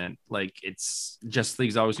 100%. Like, it's Justice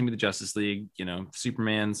League's always gonna be the Justice League.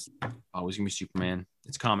 Superman's always gonna be Superman.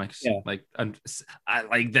 It's comics. Yeah. Like, I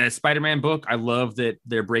like the Spider-Man book. I love that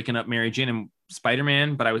they're breaking up Mary Jane and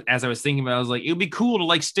Spider-Man, but as I was thinking about it, I was like, it would be cool to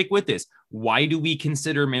like stick with this. Why do we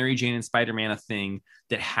consider Mary Jane and Spider-Man a thing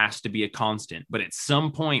that has to be a constant? But at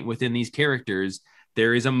some point within these characters,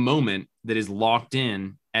 there is a moment that is locked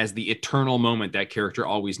in as the eternal moment that character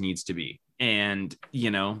always needs to be. And,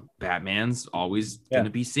 Batman's always going to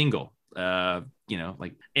be single. Like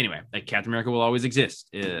Captain America will always exist.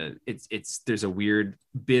 There's a weird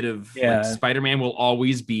bit of like Spider-Man will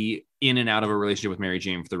always be in and out of a relationship with Mary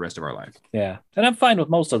Jane for the rest of our life. Yeah. And I'm fine with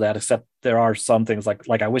most of that, except there are some things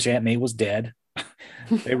like I wish Aunt May was dead.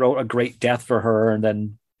 They wrote a great death for her and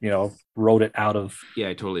then, wrote it out of. Yeah,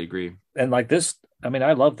 I totally agree. And like this, I mean,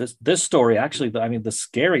 I love this story. Actually, I mean, the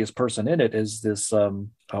scariest person in it is this.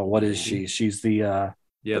 What is she? She's the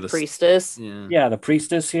priestess. Yeah, the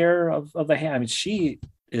priestess here of the hand. I mean, she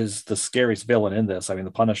is the scariest villain in this. I mean,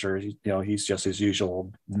 the Punisher, he's just his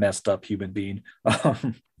usual messed up human being.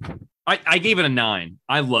 I gave it a 9.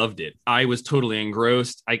 I loved it. I was totally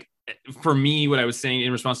engrossed. For me, what I was saying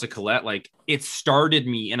in response to Colette, like, it started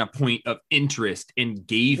me in a point of interest and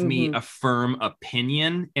gave me a firm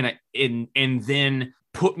opinion and then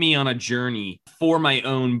put me on a journey for my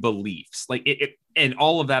own beliefs. Like and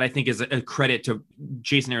all of that, I think, is a credit to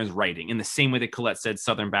Jason Aaron's writing, in the same way that Colette said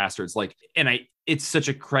Southern Bastards. Like, it's such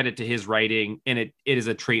a credit to his writing, and it is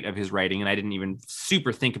a trait of his writing. And I didn't even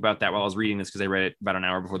super think about that while I was reading this, because I read it about an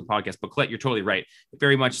hour before the podcast. But Colette, you're totally right.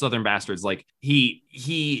 Very much Southern Bastards. Like,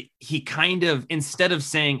 he kind of, instead of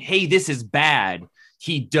saying, hey, this is bad,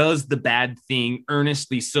 he does the bad thing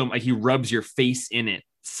earnestly. So like, he rubs your face in it,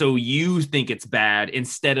 so you think it's bad,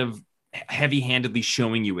 instead of heavy-handedly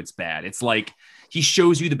showing you it's bad. It's like he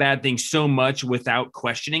shows you the bad thing so much without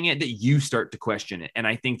questioning it that you start to question it. And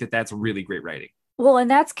I think that that's really great writing. Well,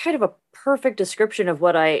 and that's kind of a perfect description of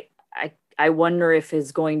what I wonder if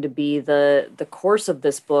is going to be the course of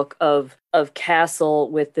this book of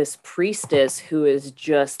Castle, with this priestess who is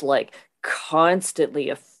just like constantly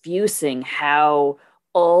effusing how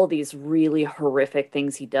all these really horrific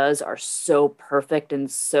things he does are so perfect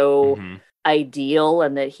and so ideal,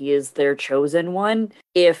 and that he is their chosen one.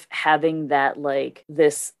 If having that, like,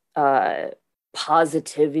 this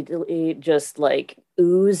positivity just like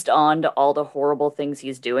oozed onto all the horrible things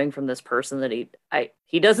he's doing from this person that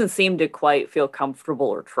he doesn't seem to quite feel comfortable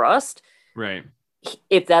or trust. Right.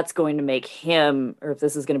 If that's going to make him, or if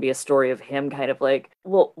this is going to be a story of him kind of like,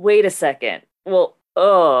 well, wait a second. Well,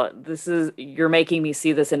 you're making me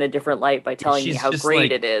see this in a different light by telling me how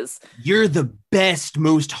great it is. You're the best,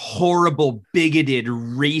 most horrible, bigoted,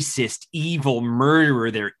 racist, evil murderer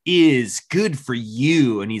there is. Good for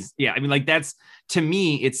you. And that's, to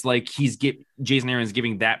me, it's like Jason Aaron's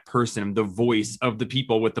giving that person the voice of the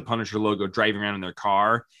people with the Punisher logo driving around in their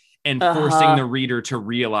car and forcing the reader to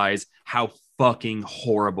realize how fucking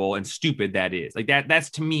horrible and stupid that is. Like,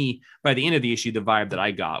 that's, to me, by the end of the issue, the vibe that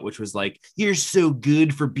I got, which was like, you're so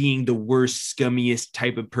good for being the worst, scummiest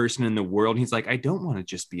type of person in the world. And he's like, I don't want to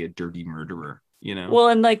just be a dirty murderer, Well,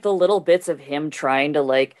 and like the little bits of him trying to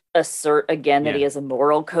like assert again that he has a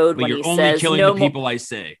moral code, but when he only says, killing the people I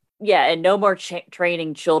say. Yeah, and no more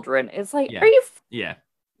training children. It's like, are you?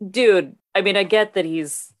 Dude, I mean, I get that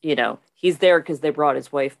he's there because they brought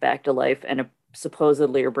his wife back to life and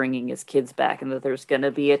supposedly are bringing his kids back, and that there's going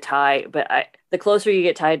to be a tie. But the closer you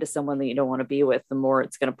get tied to someone that you don't want to be with, the more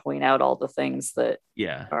it's going to point out all the things that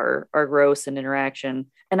are gross in interaction.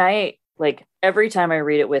 And I, like, every time I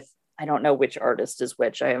read it with, I don't know which artist is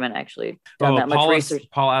which. I haven't actually done that much research.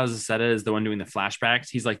 Paul Azaceta is the one doing the flashbacks.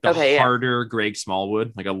 He's like the harder Greg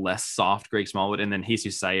Smallwood, like a less soft Greg Smallwood. And then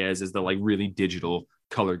Jesus Saez is the like really digital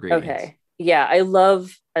color gradients. Okay. Yeah, I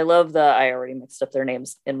love I already mixed up their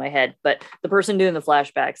names in my head, but the person doing the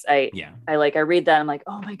flashbacks, I read that, I'm like,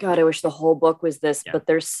 oh my God, I wish the whole book was this. Yeah. But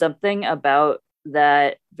there's something about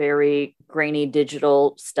that very grainy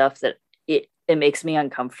digital stuff that it makes me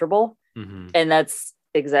uncomfortable. And that's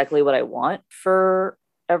exactly what I want for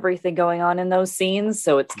everything going on in those scenes.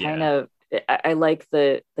 So it's kind of, I like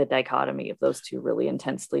the dichotomy of those two really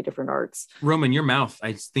intensely different arts. Roman, your mouth,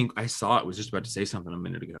 I think I saw it, was just about to say something a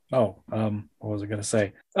minute ago. What was I going to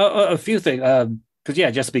say? A few things.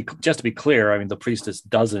 Because just to be clear, I mean, the priestess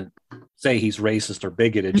doesn't say he's racist or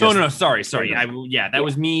bigoted. No, sorry. That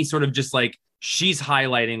was me sort of just like, she's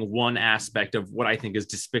highlighting one aspect of what I think is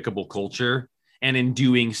despicable culture. And in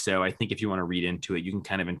doing so, I think if you want to read into it, you can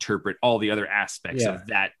kind of interpret all the other aspects of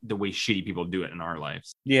that, the way shitty people do it in our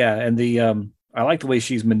lives. Yeah. And I like the way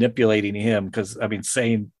she's manipulating him, because I mean,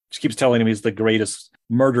 she keeps telling him he's the greatest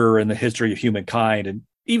murderer in the history of humankind. And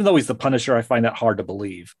even though he's the Punisher, I find that hard to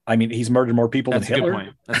believe. I mean, he's murdered more people than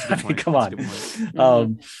Hitler. That's a good point. Come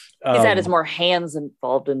on. He's had his more hands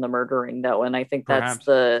involved in the murdering, though. And I think that's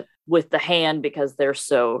with the hand, because they're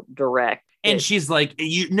so direct. And she's like,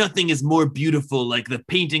 nothing is more beautiful, like the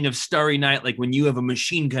painting of Starry Night, like when you have a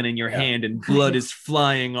machine gun in your hand and blood is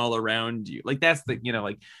flying all around you. Like that's the,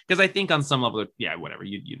 because I think on some level, whatever,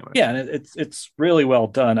 you know. And it's really well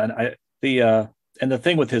done. And the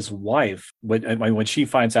thing with his wife, when she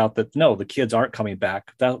finds out that no, the kids aren't coming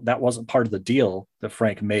back, that wasn't part of the deal that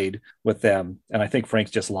Frank made with them. And I think Frank's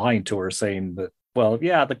just lying to her, saying that, well,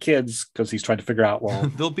 yeah, the kids, because he's trying to figure out,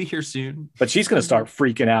 well, they'll be here soon. But she's going to start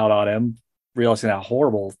freaking out on him, realizing how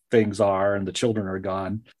horrible things are and the children are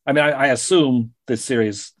gone. I mean, I assume this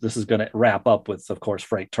is going to wrap up with, of course,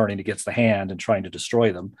 Frank turning against the hand and trying to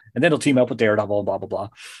destroy them. And then he'll team up with Daredevil and blah, blah, blah.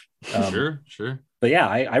 Sure. But yeah,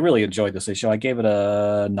 I really enjoyed this issue. I gave it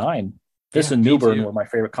a 9. This and Newburn were my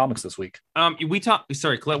favorite comics this week.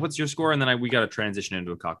 Sorry, Colette, what's your score? And then we got to transition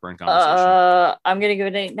into a Cockburn conversation. I'm going to give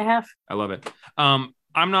it an 8.5. I love it.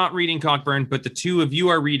 I'm not reading Cockburn, but the two of you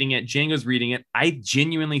are reading it. Django's reading it. I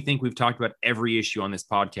genuinely think we've talked about every issue on this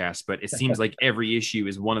podcast, but it seems like every issue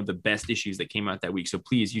is one of the best issues that came out that week. So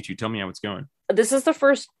please, you two, tell me how it's going. This is the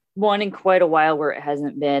first one in quite a while where it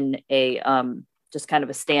hasn't been a just kind of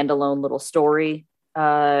a standalone little story,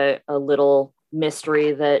 a little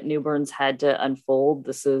mystery that Newburn's had to unfold.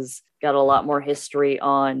 This has got a lot more history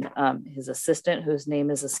on his assistant, whose name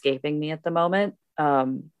is escaping me at the moment.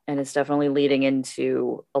 And it's definitely leading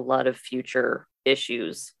into a lot of future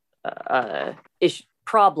issues,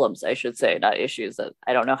 problems, I should say, not issues. That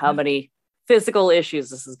I don't know how many physical issues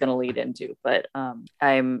this is going to lead into, but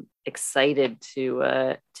I'm excited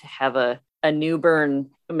to have a Newburn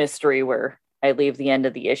mystery where I leave the end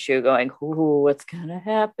of the issue going, "Ooh, what's going to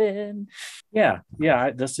happen?" Yeah.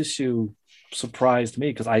 This issue surprised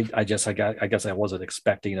me because I guess I wasn't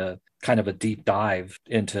expecting a kind of a deep dive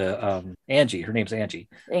into Angie. Her name's Angie.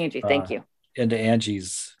 Angie, thank you. Into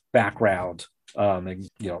Angie's background, and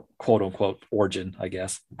quote unquote origin, I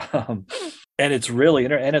guess. And it's really,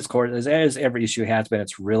 and it's as every issue has been,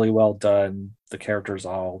 it's really well done. The characters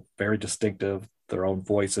all very distinctive, their own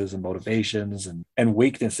voices and motivations and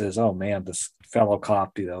weaknesses. Oh man, this fellow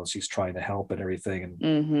cop, she's trying to help and everything.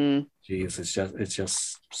 And geez, it's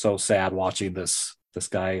just so sad watching this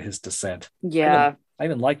guy, his descent. Yeah. I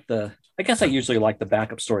even like I guess I usually like the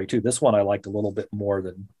backup story too. This one I liked a little bit more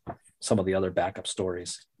than some of the other backup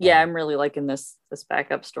stories. Yeah, I'm really liking this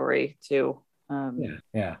backup story too. The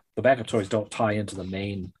backup stories don't tie into the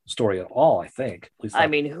main story at all, I think. At least I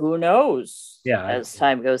mean, who knows? Yeah, as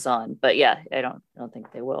time goes on, but yeah, I don't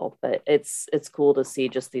think they will. But it's cool to see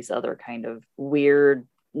just these other kind of weird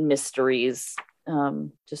mysteries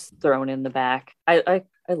just thrown in the back. I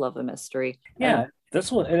love a mystery. Yeah. This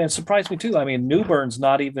one, and it surprised me too. I mean, Newburn's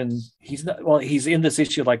he's in this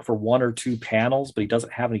issue like for one or two panels, but he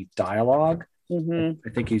doesn't have any dialogue. I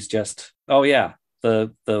think he's just,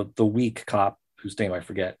 the weak cop whose name I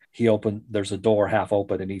forget. There's a door half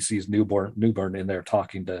open and he sees Newburn in there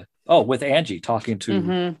with Angie talking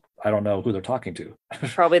to, I don't know who they're talking to.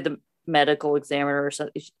 Probably the medical examiner or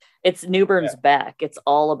something. It's Newburn's back. It's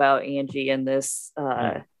all about Angie and this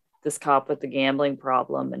cop with the gambling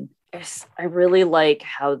problem. And I really like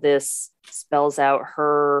how this spells out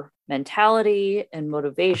her mentality and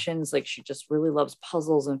motivations. Like, she just really loves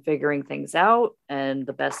puzzles and figuring things out. And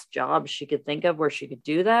the best job she could think of where she could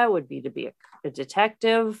do that would be to be a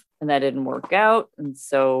detective. And that didn't work out. And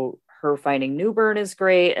so her finding Newburn is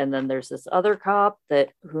great. And then there's this other cop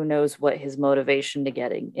that who knows what his motivation to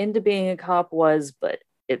getting into being a cop was, but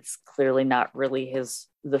it's clearly not really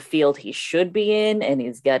the field he should be in. And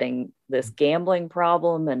he's getting this gambling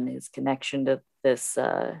problem and his connection to this.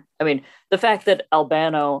 The fact that an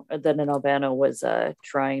Albano was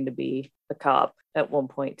trying to be a cop at one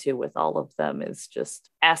point too, with all of them, is just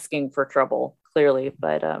asking for trouble, clearly.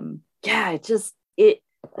 But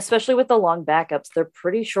especially with the long backups, they're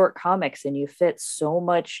pretty short comics and you fit so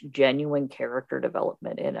much genuine character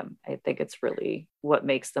development in them. I think it's really what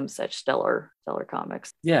makes them such stellar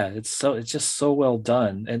comics. Yeah, it's just so well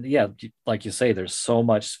done. And yeah, like you say, there's so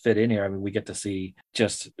much fit in here. I mean, we get to see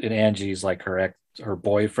just in Angie's like her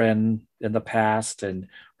boyfriend in the past and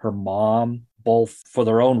her mom, both for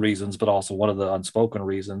their own reasons, but also one of the unspoken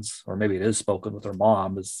reasons, or maybe it is spoken with her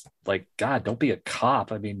mom, is like, God, don't be a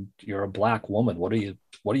cop. I mean, you're a Black woman. What are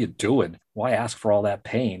you doing? Why ask for all that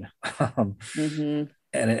pain? Mm-hmm.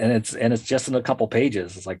 And it's just in a couple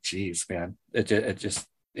pages. It's like, geez, man, it just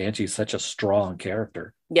Angie's such a strong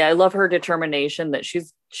character. Yeah, I love her determination that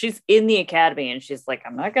she's in the academy and she's like,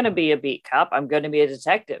 I'm not going to be a beat cop. I'm going to be a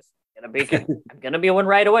detective. I'm going to be one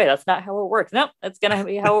right away. That's not how it works. Nope, that's going to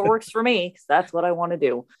be how it works for me. Because that's what I want to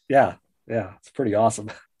do. Yeah, it's pretty awesome.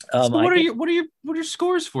 So what are your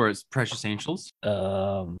scores for it, Precious Angels?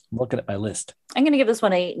 Looking at my list, I'm going to give this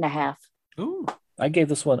one 8.5. Ooh, I gave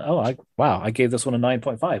this one. I gave this one a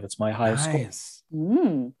 9.5. It's my highest score.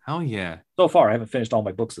 Hell yeah! So far, I haven't finished all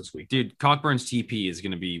my books this week. Dude, Cockburn's TP is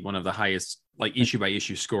going to be one of the highest, like issue by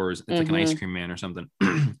issue scores. It's like an Ice Cream Man or something.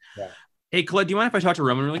 Yeah. Hey, Colette, do you mind if I talk to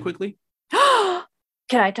Roman really quickly?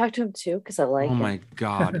 Can I talk to him too? Because I like him. Oh my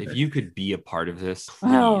God. If you could be a part of this,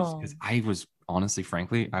 please. Because I was honestly,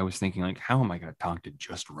 frankly, I was thinking like, how am I going to talk to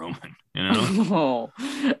just Roman? You know?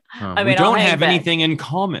 I mean, we don't have anything in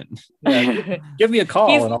common. Yeah, give me a call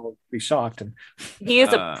and I'll be shocked. And he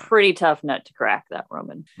is a pretty tough nut to crack, that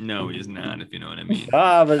Roman. No, he's not, if you know what I mean.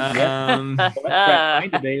 But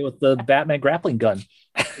today with the Batman grappling gun.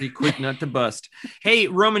 Pretty quick nut to bust. Hey,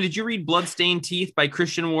 Roman, did you read Bloodstained Teeth by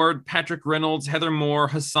Christian Ward, Patrick Reynolds, Heather Moore,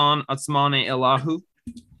 Hassan Otsmane Elahu?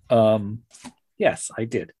 Yes, I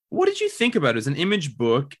did. What did you think about it? It's an Image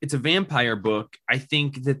book. It's a vampire book. I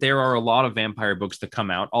think that there are a lot of vampire books that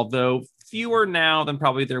come out, although fewer now than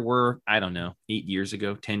probably there were, 8 years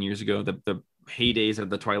ago, 10 years ago, the heydays of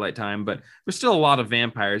the Twilight time, but there's still a lot of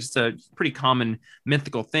vampires. It's a pretty common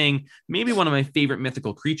mythical thing, maybe one of my favorite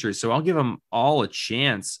mythical creatures. So I'll give them all a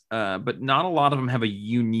chance, but not a lot of them have a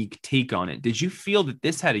unique take on it. Did you feel that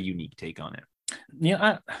this had a unique take on it?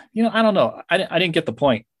 I don't know. I didn't get the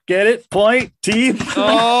point. Get it? Point, teeth.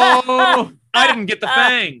 Oh, I didn't get the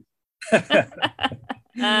fang.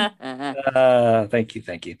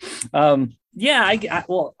 Thank you. I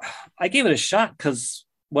gave it a shot because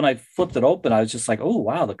when I flipped it open, I was just like, oh,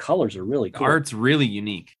 wow, the colors are really cool. The art's really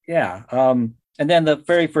unique. Yeah. And then the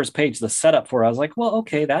very first page, the setup for it, I was like, well,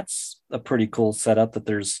 okay, that's a pretty cool setup that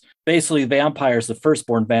there's basically vampires. The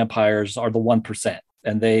firstborn vampires are the 1%,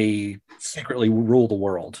 and they secretly rule the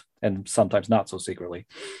world, and sometimes not so secretly.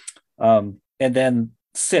 And then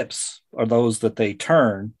Sips are those that they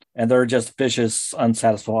turn, and they're just vicious,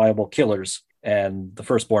 unsatisfiable killers. And the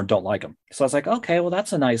firstborn don't like them. So I was like, okay, well,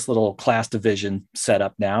 that's a nice little class division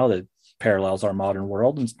setup now that parallels our modern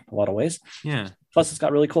world in a lot of ways. Yeah. Plus, it's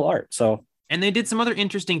got really cool art. So, and they did some other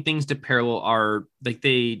interesting things to parallel our, like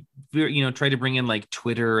they, try to bring in like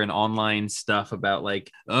Twitter and online stuff about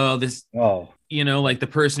like, like the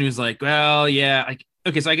person who's like, well, yeah.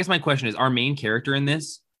 Okay, so I guess my question is, our main character in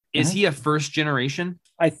this, is he a first generation?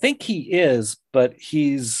 I think he is, but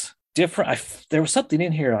he's different. There was something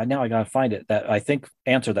in here. Now I gotta find it that I think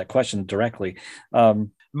answered that question directly.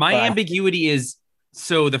 My ambiguity is,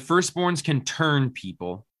 so the firstborns can turn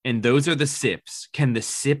people, and those are the Sips. Can the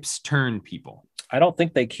Sips turn people? I don't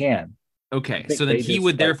think they can. Okay, so then he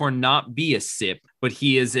would therefore not be a Sip, but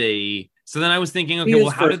he is a. So then I was thinking, okay, well,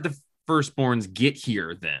 how did the firstborns get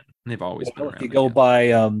here then? They've always been around. If you go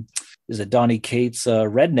by, is it Donny Cates'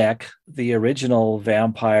 Redneck? The original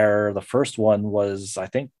vampire, the first one was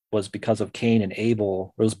because of Cain and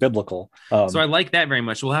Abel. It was biblical. So I like that very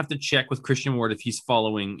much. We'll have to check with Christian Ward if he's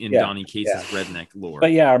following in Donny Cates' Redneck lore.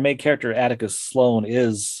 But yeah, our main character, Atticus Sloan,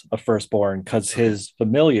 is a firstborn because his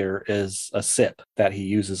familiar is a Sip that he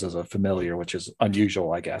uses as a familiar, which is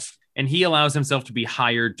unusual, I guess. And he allows himself to be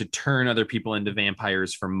hired to turn other people into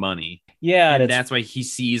vampires for money. Yeah. And that's why he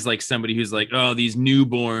sees like somebody who's like, oh, these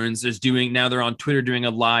newborns now they're on Twitter doing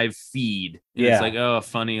a live feed. And it's like, oh,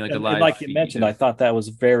 funny, like a live feed. Like you mentioned, I thought that was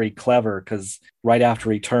very clever because right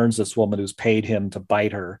after he turns this woman who's paid him to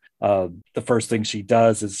bite her, the first thing she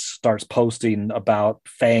does is starts posting about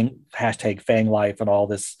hashtag Fang Life and all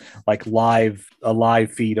this like a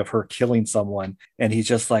live feed of her killing someone. And he's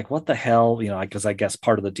just like, what the hell? Because I guess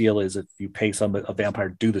part of the deal is if you pay a vampire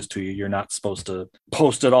to do this to you, you're not supposed to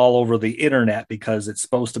post it all over the internet because it's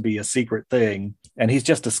supposed to be a secret thing. And he's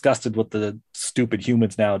just disgusted with the stupid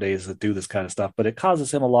humans nowadays that do this kind of stuff, but it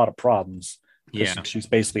causes him a lot of problems. Yeah, she's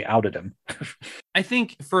basically outed him. I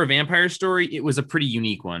think for a vampire story, it was a pretty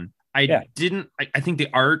unique one. I think the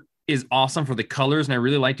art is awesome for the colors and I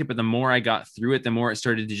really liked it, but the more I got through it, the more it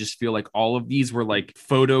started to just feel like all of these were like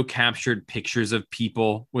photo captured pictures of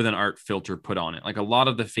people with an art filter put on it. Like a lot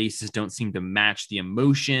of the faces don't seem to match the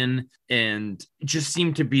emotion and just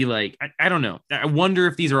seem to be like, I don't know. I wonder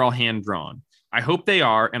if these are all hand drawn. I hope they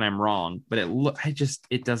are, and I'm wrong, but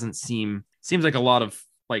it doesn't seems like a lot of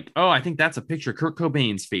like, oh, I think that's a picture of Kurt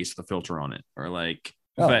Cobain's face with a filter on it, or like,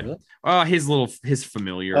 really? His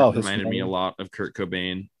familiar reminded me a lot of Kurt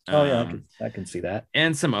Cobain. I can see that,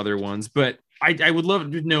 and some other ones, but I would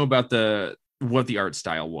love to know about what the art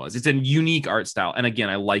style was. It's a unique art style, and again,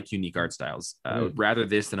 I like unique art styles. I would rather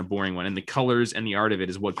this than a boring one. And the colors and the art of it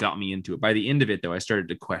is what got me into it. By the end of it, though, I started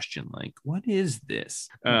to question, like, what is this?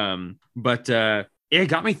 It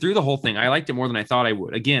got me through the whole thing. I liked it more than I thought I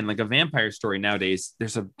would. Again, like a vampire story nowadays,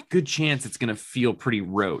 there's a good chance it's going to feel pretty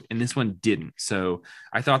rote, and this one didn't. So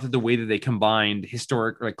I thought that the way that they combined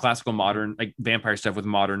historic, like classical, modern, like vampire stuff with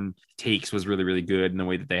modern takes was really, really good. And the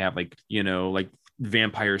way that they have like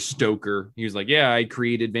Vampire Stoker, he was like, yeah, I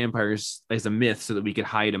created vampires as a myth so that we could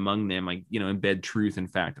hide among them, like, embed truth in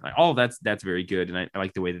fact. Like, all of that's very good. And I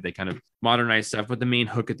like the way that they kind of modernize stuff, but the main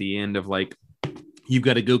hook at the end of like, you've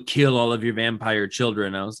got to go kill all of your vampire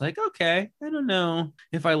children. I was like, okay, I don't know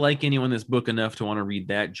if I like anyone in this book enough to want to read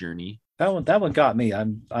that journey. That one got me.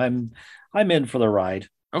 I'm in for the ride.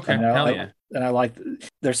 Okay, hell yeah. And I like,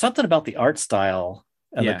 there's something about the art style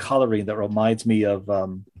and the coloring that reminds me of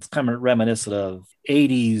it's kind of reminiscent of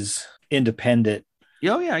 80s independent.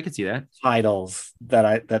 Oh yeah, I can see that. Titles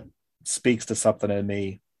that speaks to something in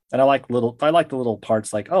me. And I like the little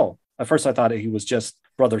parts like, oh, at first I thought he was just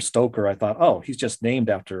Brother Stoker. I thought, oh, he's just named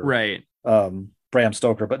after Bram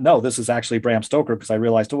Stoker. But no, this is actually Bram Stoker, because I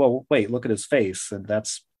realized, oh, well, wait, look at his face. And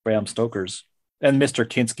that's Bram Stoker's. And Mr.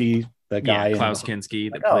 Kinski, the guy. Klaus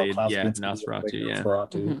Kinski that played Nosferatu.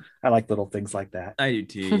 Mm-hmm. I like little things like that. I do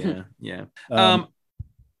too, yeah.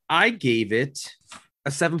 I gave it a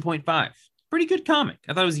 7.5. Pretty good comic.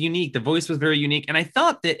 I thought it was unique. The voice was very unique. And I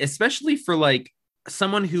thought that, especially for like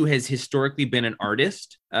someone who has historically been an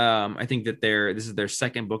artist, I think that this is their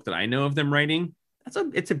second book that I know of them writing.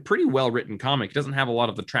 It's a pretty well written comic. It doesn't have a lot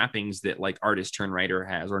of the trappings that like artist turn writer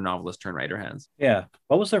has or novelist turn writer has. Yeah.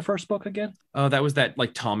 What was their first book again? Oh, that was that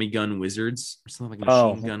like Tommy Gun Wizards or something, like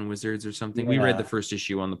Machine Gun Wizards or something. We read the first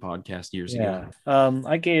issue on the podcast years ago.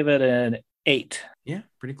 I gave it an 8. Yeah,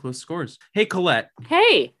 pretty close scores. Hey, Colette.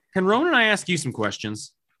 Hey. Can Roman and I ask you some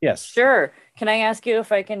questions? Yes. Sure. Can I ask you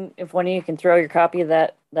if one of you can throw your copy of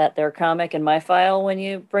their comic in my file when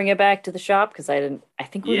you bring it back to the shop? Because I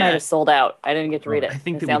think we might have sold out. I didn't get to read it. I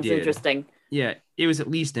think it sounds interesting. Yeah, it was at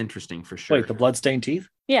least interesting for sure. Wait, the bloodstained teeth?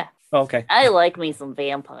 Yeah. Oh, okay. I like me some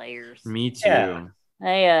vampires. Me too. Yeah.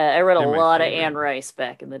 I read a lot of Anne Rice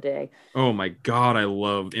back in the day. Oh my God, I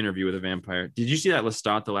loved Interview with a Vampire. Did you see that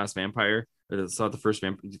Lestat, the Last Vampire? Or Lestat, the first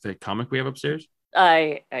the comic we have upstairs?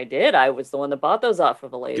 I did. I was the one that bought those off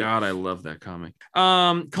of a lady. God, I love that comic.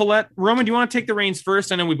 Colette, Roman, do you want to take the reins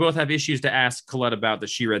first? I know we both have issues to ask Colette about that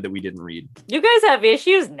she read that we didn't read. You guys have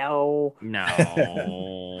issues? No.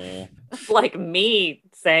 Like me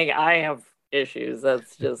saying I have issues.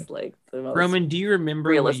 That's just like the most Roman, do you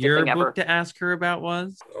remember what your book to ask her about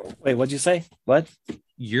was? Wait, what'd you say? What?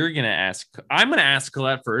 I'm going to ask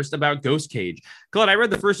Colette first about Ghost Cage. Colette, I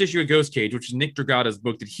read the first issue of Ghost Cage, which is Nick Dragata's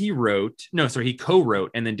book that he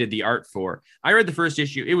co-wrote and then did the art for. I read the first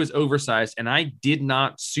issue. It was oversized, and I did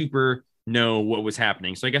not super know what was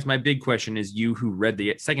happening. So I guess my big question is, you who read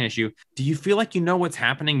the second issue, do you feel like you know what's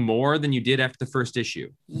happening more than you did after the first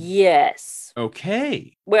issue? Yes.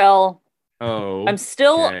 Okay. Well, I'm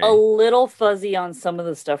still a little fuzzy on some of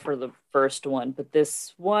the stuff for the first one, but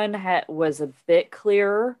this one was a bit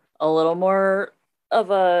clearer, a little more of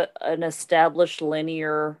an established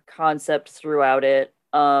linear concept throughout it.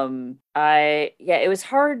 It was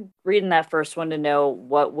hard reading that first one to know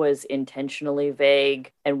what was intentionally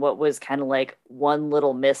vague and what was kind of like one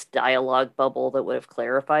little missed dialogue bubble that would have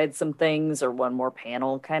clarified some things, or one more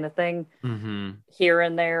panel kind of thing here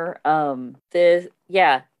and there.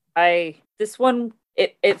 This one,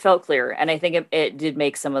 it felt clear, and I think it did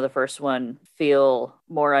make some of the first one feel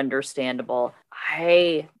more understandable.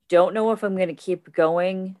 I don't know if I'm going to keep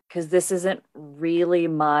going, because this isn't really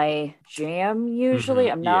my jam usually.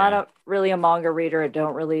 I'm not really a manga reader. I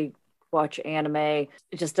don't really watch anime.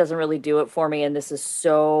 It just doesn't really do it for me, and this is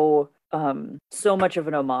so much of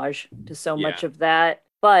an homage to so much of that.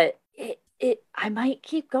 But I might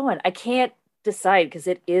keep going. I can't decide, because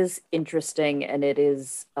it is interesting, and it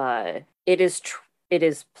is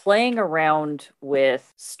playing around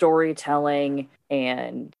with storytelling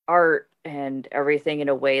and art and everything in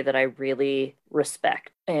a way that I really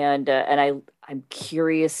respect. And I'm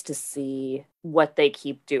curious to see what they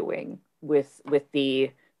keep doing with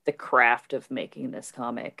the craft of making this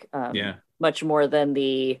comic. Much more than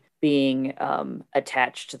the being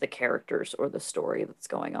attached to the characters or the story that's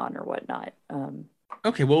going on or whatnot.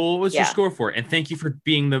 Okay, well, what was your score for it? And thank you for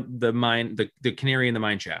being the canary in the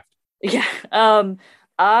mine shaft. Yeah.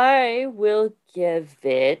 I will give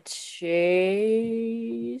it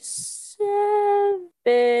a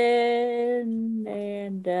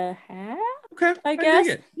 7.5. Okay, I guess.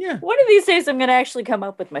 Dig it. Yeah. One of these days, I'm going to actually come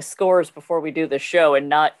up with my scores before we do the show, and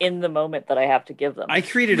not in the moment that I have to give them. I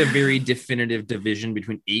created a very definitive division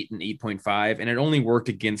between 8 and 8.5, and it only worked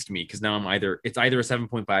against me because now it's either a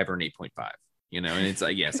 7.5 or an 8.5. And it's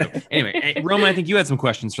like, yeah. So anyway, Roman, I think you had some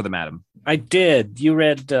questions for the madam. I did. You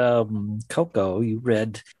read Coco. You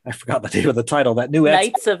read, I forgot the name of the title, that new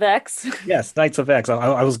Knights of X. Yes, Knights of X.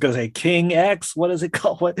 I was going to say King X. What is it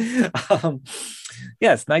called?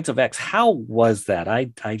 Yes, Knights of X. How was that?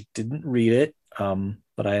 I didn't read it,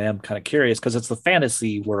 but I am kind of curious because it's the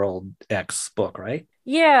Fantasy World X book, right?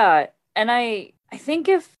 Yeah. And I think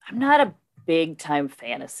if I'm not a big time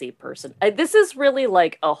fantasy person, this is really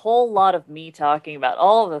like a whole lot of me talking about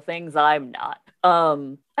all of the things I'm not.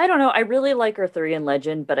 I don't know. I really like Arthurian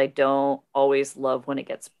legend, but I don't always love when it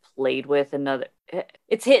gets played with.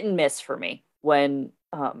 It's hit and miss for me when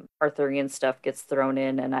Arthurian stuff gets thrown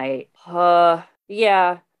in, and I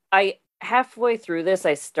halfway through this,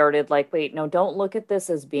 I started like, wait, no, don't look at this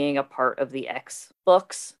as being a part of the X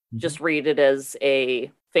books. Mm-hmm. Just read it as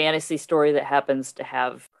a fantasy story that happens to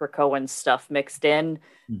have Krakoan stuff mixed in.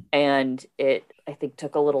 And it, I think,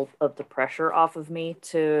 took a little of the pressure off of me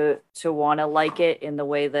to want to like it in the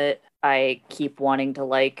way that I keep wanting to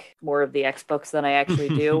like more of the X books than I actually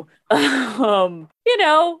do.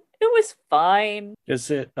 It was fine. Is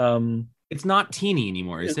it it's not teeny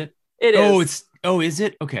anymore, is it? It is. Is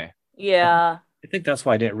it? Okay. Yeah. I think that's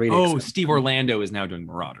why I didn't read it. Oh, Steve Orlando is now doing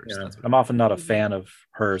Marauders. Yeah. I'm often not a fan of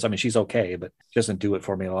hers. I mean, she's okay, but she doesn't do it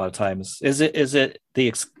for me a lot of times. Is it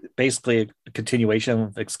basically a continuation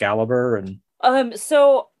of Excalibur? And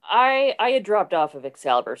so I had dropped off of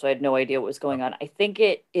Excalibur, so I had no idea what was going on. I think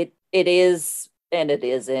it is, and it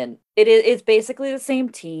isn't. It's basically the same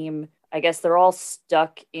team. I guess they're all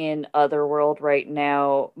stuck in Otherworld right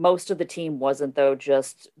now. Most of the team wasn't, though.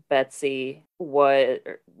 Just Betsy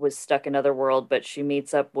was stuck in Otherworld, but she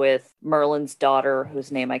meets up with Merlin's daughter,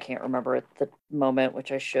 whose name I can't remember at the moment,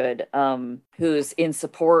 which I should, who's in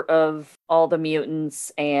support of all the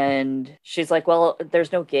mutants. And she's like, well,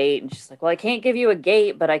 there's no gate. And she's like, well, I can't give you a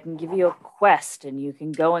gate, but I can give you a quest, and you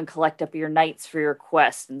can go and collect up your knights for your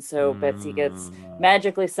quest. And so Betsy gets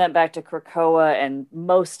magically sent back to Krakoa, and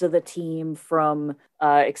most of the team from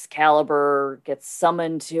Excalibur gets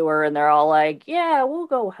summoned to her, and they're all like, yeah, we'll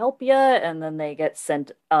go help you. And then they get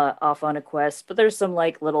sent off on a quest. But there's some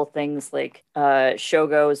like little things like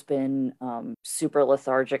Shogo's been super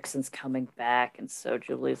lethargic since coming back, and so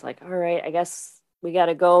Julie's like, all right, I guess we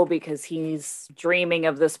gotta go because he's dreaming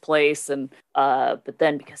of this place. And but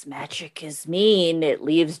then because magic is mean, it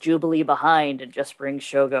leaves Jubilee behind and just brings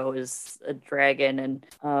Shogo as a dragon. And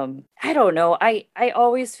I don't know, I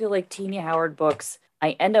always feel like Tini Howard books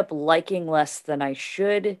I end up liking less than I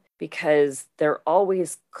should, because they're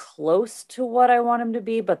always close to what I want them to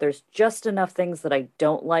be, but there's just enough things that I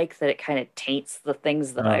don't like that it kind of taints the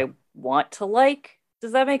things that I want to like.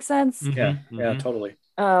 Does that make sense? Mm-hmm. Yeah, totally.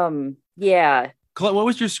 Yeah. Colette, what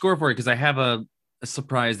was your score for it? Because I have a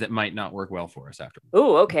surprise that might not work well for us after.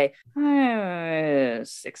 Oh, okay.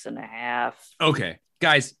 6.5. Okay.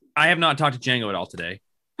 Guys, I have not talked to Django at all today.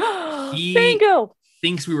 Bingo!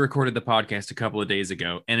 Thinks we recorded the podcast a couple of days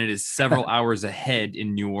ago, and it is several hours ahead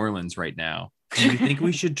in New Orleans right now. Do you think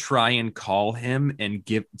we should try and call him and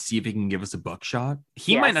see if he can give us a buckshot?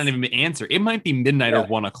 He might not even answer. It might be midnight or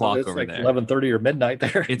 1 o'clock over like there. 11:30 or midnight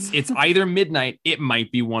there. It's either midnight. It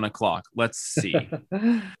might be 1 o'clock. Let's see.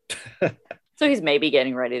 So he's maybe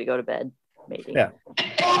getting ready to go to bed. Maybe. Yeah.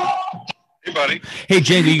 Hey, buddy. Hey,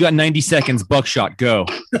 Django, you got 90 seconds. Buckshot, go.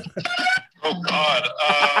 Oh God.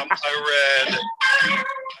 I read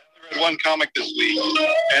one comic this week,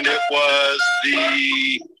 and it was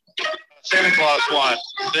the Santa Claus one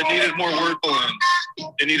that needed more word balloons.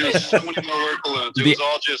 It needed so many more word balloons. It was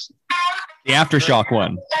all just the Aftershock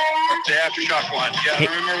one. The Aftershock one. Yeah, hey,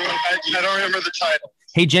 I don't remember the title.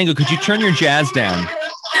 Hey, Django, could you turn your jazz down?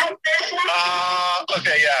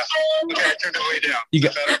 Okay, yeah. Okay, I turned it way down.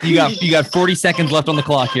 You got 40 seconds left on the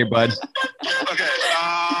clock here, bud. Okay.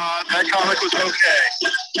 That comic was okay.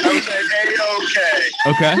 I would say A-okay.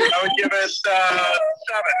 Okay. I would give it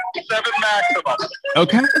seven maximum.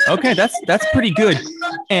 Okay, that's pretty good.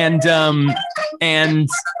 And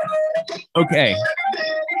okay.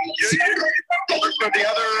 For the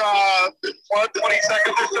other 20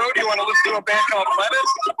 seconds or so, do you want to listen to a band called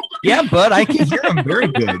Lettuce? Yeah, bud, I can hear them very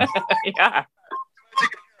good. Yeah.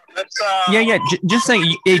 Yeah. Just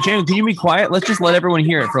saying, hey, James, can you be quiet? Let's just let everyone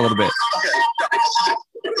hear it for a little bit.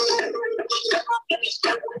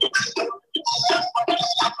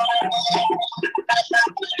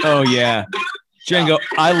 Oh, yeah. Django,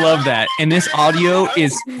 I love that. And this audio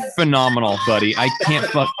is phenomenal, buddy. I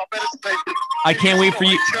can't wait for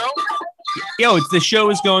you. Yo, the show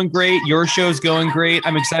is going great. Your show is going great.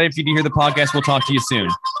 I'm excited for you to hear the podcast. We'll talk to you soon.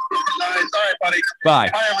 All right, buddy. Bye.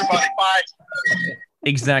 Bye, everybody. Bye.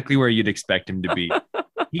 Exactly where you'd expect him to be.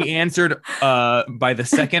 He answered by the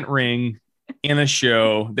second ring in a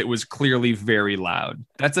show that was clearly very loud.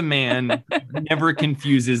 That's a man who never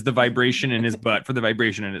confuses the vibration in his butt for the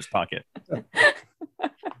vibration in his pocket.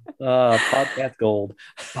 Podcast gold.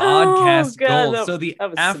 Podcast gold. So the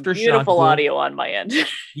aftershock, beautiful audio on my end.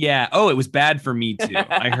 Yeah. Oh, it was bad for me too.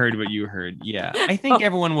 I heard what you heard. Yeah. I think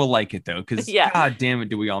everyone will like it though, because God damn it,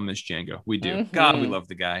 do we all miss Django? We do. Mm-hmm. God, we love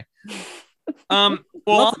the guy. Well,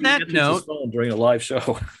 on that note, during a live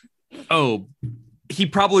show. Oh, he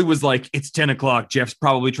probably was like, it's 10 o'clock. Jeff's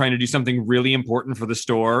probably trying to do something really important for the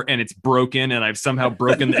store and it's broken and I've somehow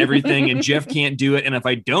broken everything and Jeff can't do it. And if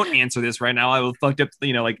I don't answer this right now, I will fucked up,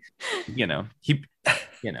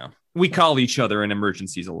 we call each other in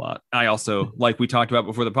emergencies a lot. I also, like we talked about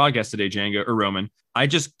before the podcast today, Django or Roman, I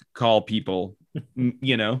just call people,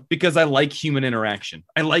 because I like human interaction.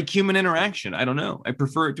 I don't know. I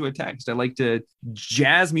prefer it to a text. I like to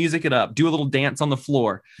jazz music it up, do a little dance on the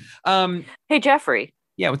floor. Hey, Jeffrey.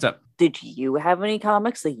 Yeah, what's up? Did you have any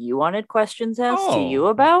comics that you wanted questions asked to you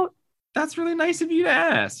about? That's really nice of you to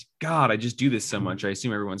ask. God, I just do this so much. I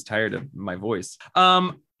assume everyone's tired of my voice.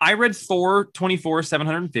 I read Thor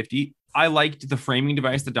 24/750. I liked the framing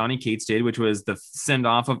device that Donny Cates did, which was the send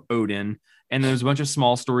off of Odin. And there's a bunch of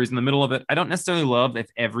small stories in the middle of it. I don't necessarily love if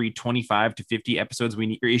every 25 to 50 episodes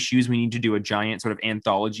we need to do a giant sort of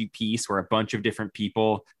anthology piece where a bunch of different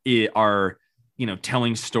people are,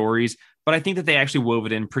 telling stories. But I think that they actually wove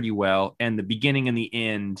it in pretty well. And the beginning and the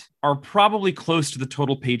end are probably close to the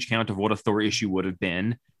total page count of what a Thor issue would have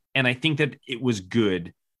been. And I think that it was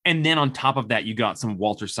good. And then on top of that, you got some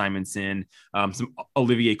Walter Simonson, some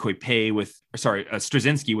Olivier Coipé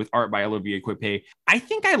Straczynski with art by Olivier Coipé. I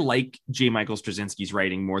think I like J. Michael Straczynski's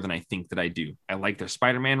writing more than I think that I do. I liked their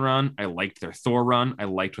Spider-Man run. I liked their Thor run. I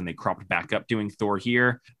liked when they cropped back up doing Thor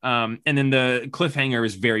here. And then the cliffhanger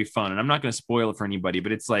is very fun. And I'm not going to spoil it for anybody,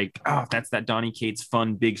 but it's like, that's that Donny Cates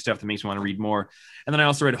fun, big stuff that makes me want to read more. And then I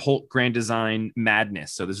also read Hulk Grand Design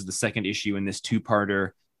Madness. So this is the second issue in this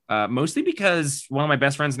two-parter. Mostly because one of my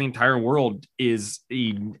best friends in the entire world is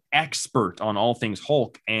an expert on all things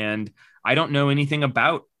Hulk. And I don't know anything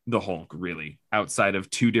about the Hulk really outside of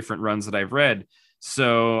two different runs that I've read.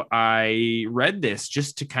 So I read this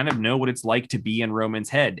just to kind of know what it's like to be in Roman's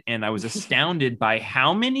head. And I was astounded by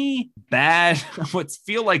how many what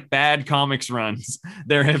feel like bad comics runs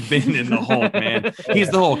there have been in the Hulk, man. He's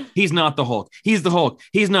the Hulk. He's not the Hulk. He's the Hulk.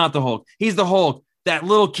 He's not the Hulk. He's the Hulk. That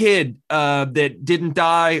little kid that didn't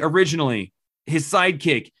die originally, his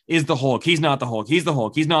sidekick is the Hulk. He's not the Hulk. He's the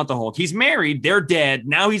Hulk. He's not the Hulk. He's married. They're dead.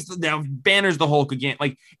 Now Banner's the Hulk again.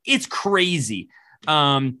 Like, it's crazy.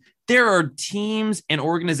 There are teams and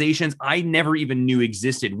organizations I never even knew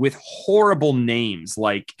existed with horrible names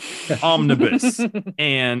like Omnibus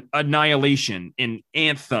and Annihilation and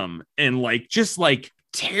Anthem and just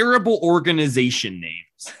terrible organization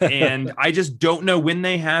names. And I just don't know when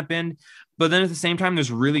they happened. But then at the same time,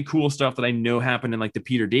 there's really cool stuff that I know happened in the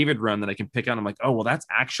Peter David run that I can pick out. I'm like, oh, well, that's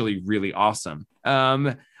actually really awesome.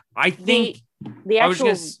 I think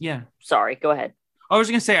Sorry, go ahead. I was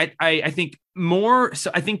going to say, I think more. So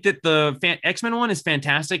I think that the X-Men one is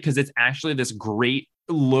fantastic because it's actually this great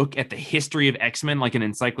look at the history of X-Men, like an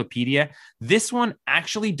encyclopedia. This one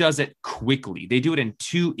actually does it quickly. They do it in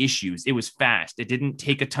 2 issues. It was fast. It didn't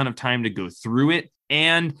take a ton of time to go through it.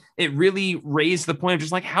 And it really raised the point of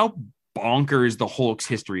just how bonkers the Hulk's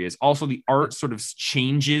history is. Also, the art sort of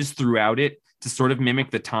changes throughout it to sort of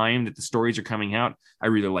mimic the time that the stories are coming out. I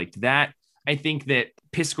really liked that. I think that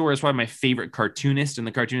Piskor is probably my favorite cartoonist in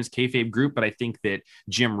the Cartoonist Kayfabe group, but I think that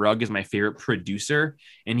Jim Rugg is my favorite producer,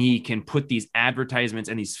 and he can put these advertisements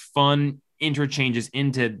and these fun interchanges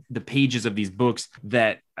into the pages of these books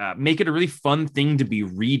that make it a really fun thing to be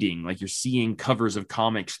reading. Like, you're seeing covers of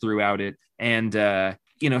comics throughout it. And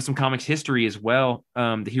some comics history as well.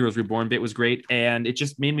 The Heroes Reborn bit was great, and it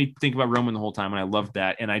just made me think about Roman the whole time, and I loved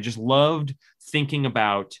that. And I just loved thinking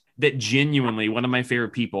about that. Genuinely, one of my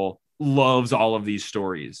favorite people loves all of these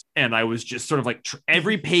stories, and I was just sort of like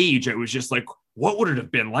every page I was just like, what would it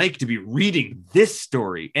have been like to be reading this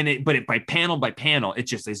story? And but by panel, it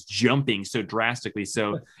just is jumping so drastically.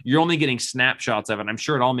 So you're only getting snapshots of it. I'm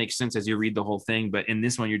sure it all makes sense as you read the whole thing, but in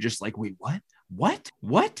this one, you're just like, wait, what?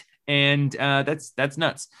 And that's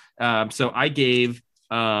nuts. So I gave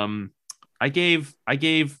Thor a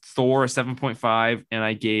 7.5, and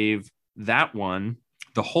I gave that one,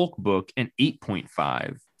 the Hulk book, an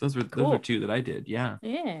 8.5. Those were two that I did. Yeah.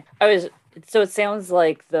 So it sounds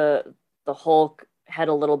like the Hulk had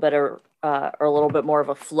a little bit or a little bit more of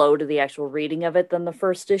a flow to the actual reading of it than the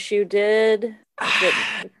first issue did.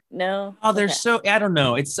 No. Oh, I don't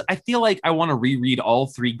know. I feel like I want to reread all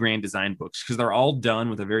 3 Grand Design books because they're all done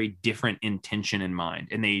with a very different intention in mind,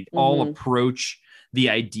 and they all approach the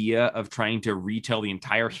idea of trying to retell the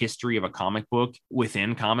entire history of a comic book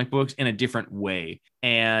within comic books in a different way.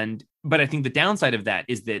 But I think the downside of that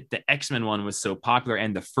is that the X-Men one was so popular,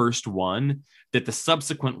 and the first one, that the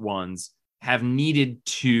subsequent ones have needed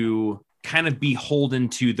to kind of be beholden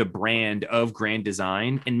to the brand of Grand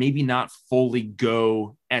Design and maybe not fully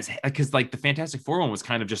go because like the Fantastic Four one was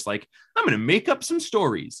kind of just like, I'm going to make up some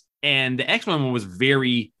stories. And the X-Men one was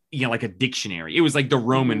very, like a dictionary. It was like the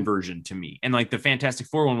Roman version to me. And like the Fantastic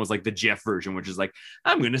Four one was like the Jeff version, which is like,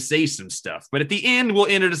 I'm going to say some stuff, but at the end we'll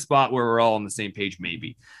end at a spot where we're all on the same page,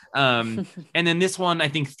 maybe. And then this one, I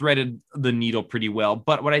think, threaded the needle pretty well.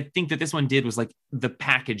 But what I think that this one did was like the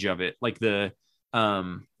package of it, like the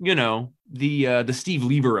Steve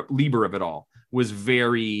Lieber of it all was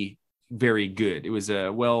very, very good. It was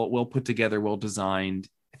well put together, well designed.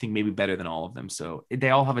 I think maybe better than all of them. So they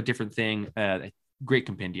all have a different thing. Great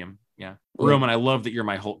compendium. Yeah. Roman, I love that you're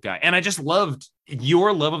my Hulk guy. And I just loved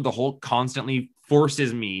your love of the Hulk constantly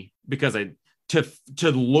forces me because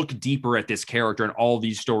to look deeper at this character and all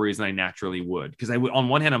these stories than I naturally would. Because on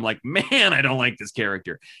one hand, I'm like, man, I don't like this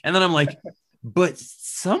character. And then I'm like, but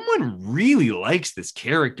someone really likes this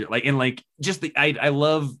character. I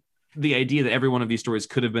love the idea that every one of these stories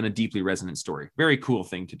could have been a deeply resonant story. Very cool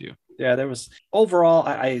thing to do. Yeah, there was overall,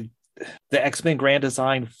 the X-Men Grand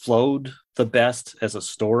Design flowed the best as a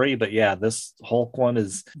story, but yeah, this Hulk one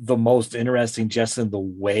is the most interesting just in the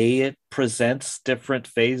way it presents different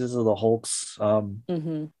phases of the Hulk's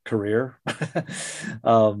career.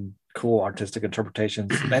 Cool artistic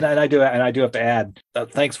interpretations. And I do have to add,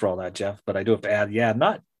 thanks for all that, Jeff, but I do have to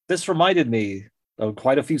add, this reminded me of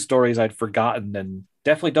quite a few stories I'd forgotten, and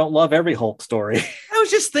definitely don't love every Hulk story. I was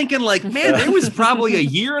just thinking, like, man, there was probably a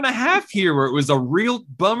year and a half here where it was a real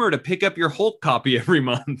bummer to pick up your Hulk copy every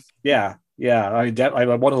month. Yeah. One of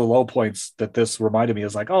the low points that this reminded me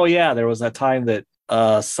is like, oh yeah, there was that time that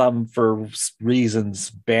for reasons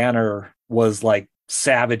Banner was like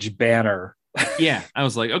Savage Banner. Yeah, I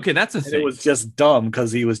was like, okay, that's a thing. It was just dumb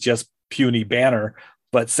because he was just puny Banner,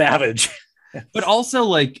 but savage. But also,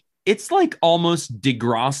 like, it's like almost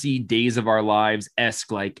Degrassi Days of Our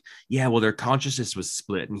Lives-esque, like, yeah, well, their consciousness was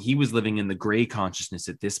split and he was living in the gray consciousness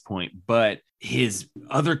at this point, but his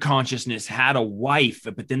other consciousness had a wife,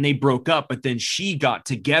 but then they broke up, but then she got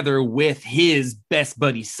together with his best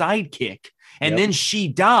buddy sidekick, and then she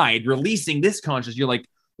died, releasing this consciousness. You're like,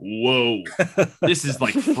 whoa, this is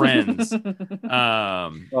like Friends.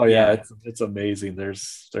 It's amazing.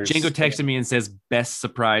 There's Django texted me and says, best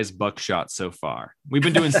surprise buckshot so far. We've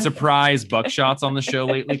been doing surprise buckshots on the show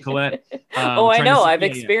lately, Colette. I know, I've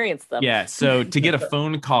experienced them. Yeah, so to get a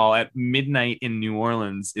phone call at midnight in New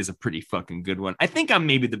Orleans is a pretty fucking good one. I think I'm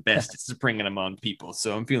maybe the best at springing them on people,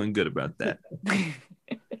 so I'm feeling good about that.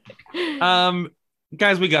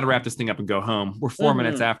 Guys, we got to wrap this thing up and go home. We're 4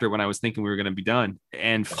 minutes after when I was thinking we were going to be done.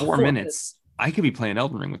 And 4 minutes, I could be playing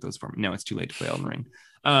Elden Ring with those 4 minutes. No, it's too late to play Elden Ring.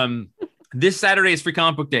 This Saturday is Free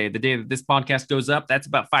Comic Book Day. The day that this podcast goes up, that's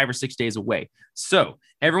about 5 or 6 days away. So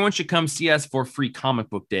everyone should come see us for Free Comic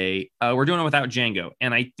Book Day. We're doing it without Django.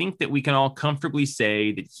 And I think that we can all comfortably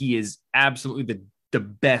say that he is absolutely the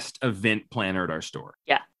best event planner at our store.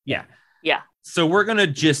 Yeah. So we're going to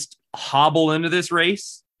just hobble into this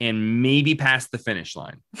race and maybe pass the finish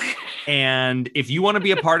line. And if you want to be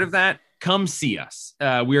a part of that, come see us.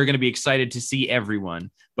 We are going to be excited to see everyone,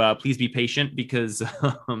 but please be patient because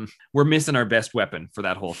we're missing our best weapon for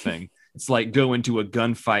that whole thing. It's like go into a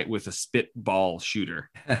gunfight with a spitball shooter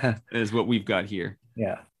is what we've got here.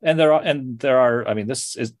 Yeah. And there are, I mean,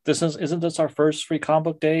 isn't this our first Free Comic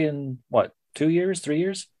Book Day in what, 2 years, 3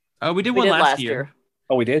 years? We did one last year.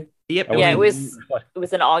 Oh, we did? Yep. Yeah, it was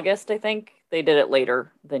in August, I think. they did it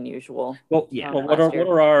later than usual. Well, yeah. Well,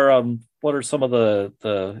 what are some of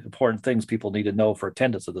the important things people need to know for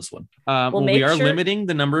attendance of this one? We are limiting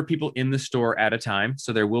the number of people in the store at a time,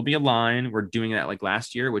 so there will be a line. We're doing that like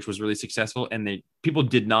last year, which was really successful, and people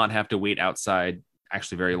did not have to wait outside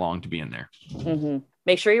actually very long to be in there. Mm-hmm.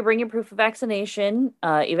 Make sure you bring your proof of vaccination.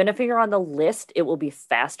 Even if you're on the list, it will be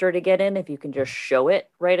faster to get in if you can just show it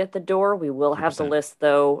right at the door. We will have 100%. The list,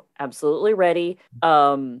 though, absolutely ready.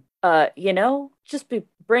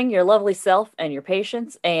 Bring your lovely self and your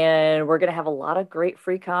patients, and we're going to have a lot of great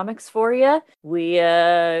free comics for you. We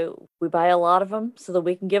buy a lot of them so that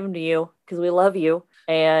we can give them to you because we love you.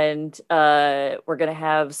 And we're going to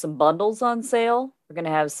have some bundles on sale. We're going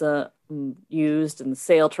to have some used and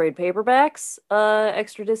sale trade paperbacks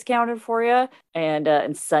extra discounted for you.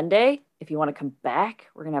 And Sunday, if you want to come back,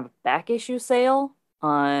 we're going to have a back issue sale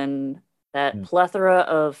on that plethora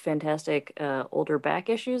of fantastic older back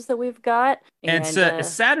issues that we've got. And it's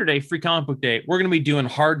Saturday, Free Comic Book Day. We're going to be doing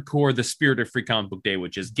hardcore the spirit of Free Comic Book Day,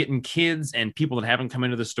 which is getting kids and people that haven't come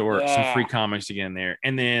into the store some free comics to get in there.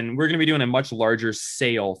 And then we're going to be doing a much larger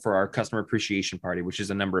sale for our customer appreciation party, which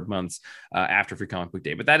is a number of months after Free Comic Book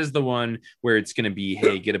Day. But that is the one where it's going to be,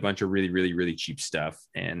 hey, get a bunch of really, really, really cheap stuff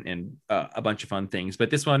and a bunch of fun things. But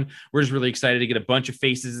this one, we're just really excited to get a bunch of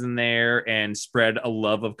faces in there and spread a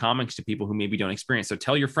love of comics to people who maybe don't experience. So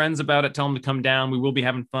tell your friends about it. Tell them to come down. We will be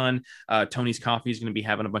having fun. Tony's Coffee is going to be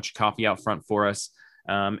having a bunch of coffee out front for us.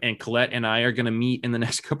 And Colette and I are going to meet in the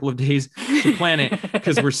next couple of days to plan it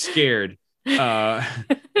because we're scared. We're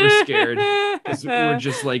scared because we're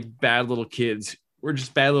just like bad little kids. We're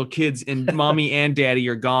just bad little kids, and mommy and daddy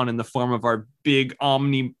are gone in the form of our big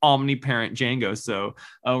omni-parent Django. So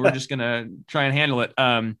we're just going to try and handle it.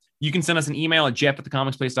 You can send us an email at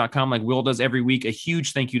jeff@thecomicsplace.com like Will does every week. A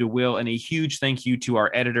huge thank you to Will and a huge thank you to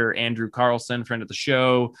our editor, Andrew Carlson, friend of the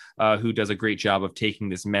show, who does a great job of taking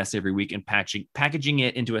this mess every week and packaging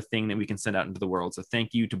it into a thing that we can send out into the world. So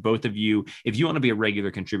thank you to both of you. If you want to be a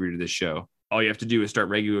regular contributor to this show, all you have to do is start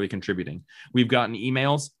regularly contributing. We've gotten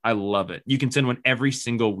emails. I love it. You can send one every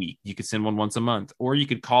single week. You could send one once a month, or you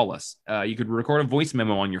could call us. You could record a voice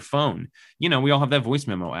memo on your phone. You know, we all have that voice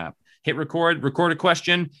memo app. Hit record a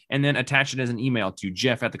question, and then attach it as an email to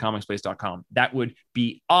jeff@thecomicsplace.com. That would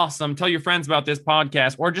be awesome. Tell your friends about this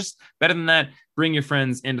podcast, or just better than that, bring your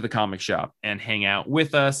friends into the comic shop and hang out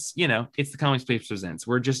with us. You know, it's the Comics Place Presents.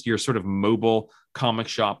 We're just your sort of mobile comic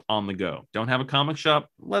shop on the go. Don't have a comic shop?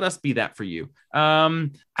 Let us be that for you.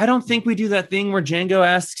 I don't think we do that thing where Django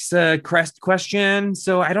asks a question.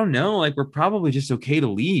 So I don't know. Like, we're probably just okay to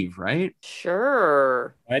leave, right?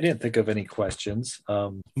 Sure. I didn't think of any questions.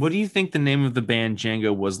 What do you think the name of the band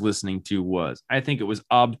Django was listening to was? I think it was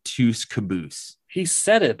Obtuse Caboose. He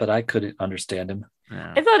said it, but I couldn't understand him.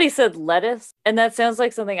 Yeah. I thought he said lettuce, and that sounds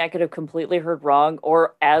like something I could have completely heard wrong,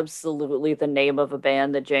 or absolutely the name of a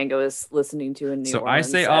band that Django is listening to in New Orleans. So I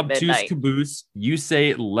say Obtuse Caboose, you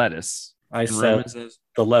say lettuce. I said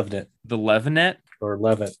the Levanet. The Levanet? Or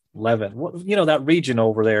Levant. You know, that region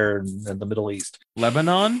over there in the Middle East.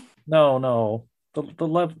 Lebanon? No.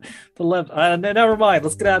 Never mind.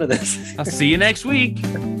 Let's get out of this. I'll see you next week.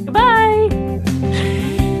 Goodbye.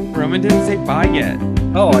 Roman didn't say bye yet.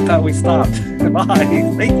 Oh, I thought we stopped.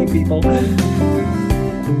 Bye. Thank you, people.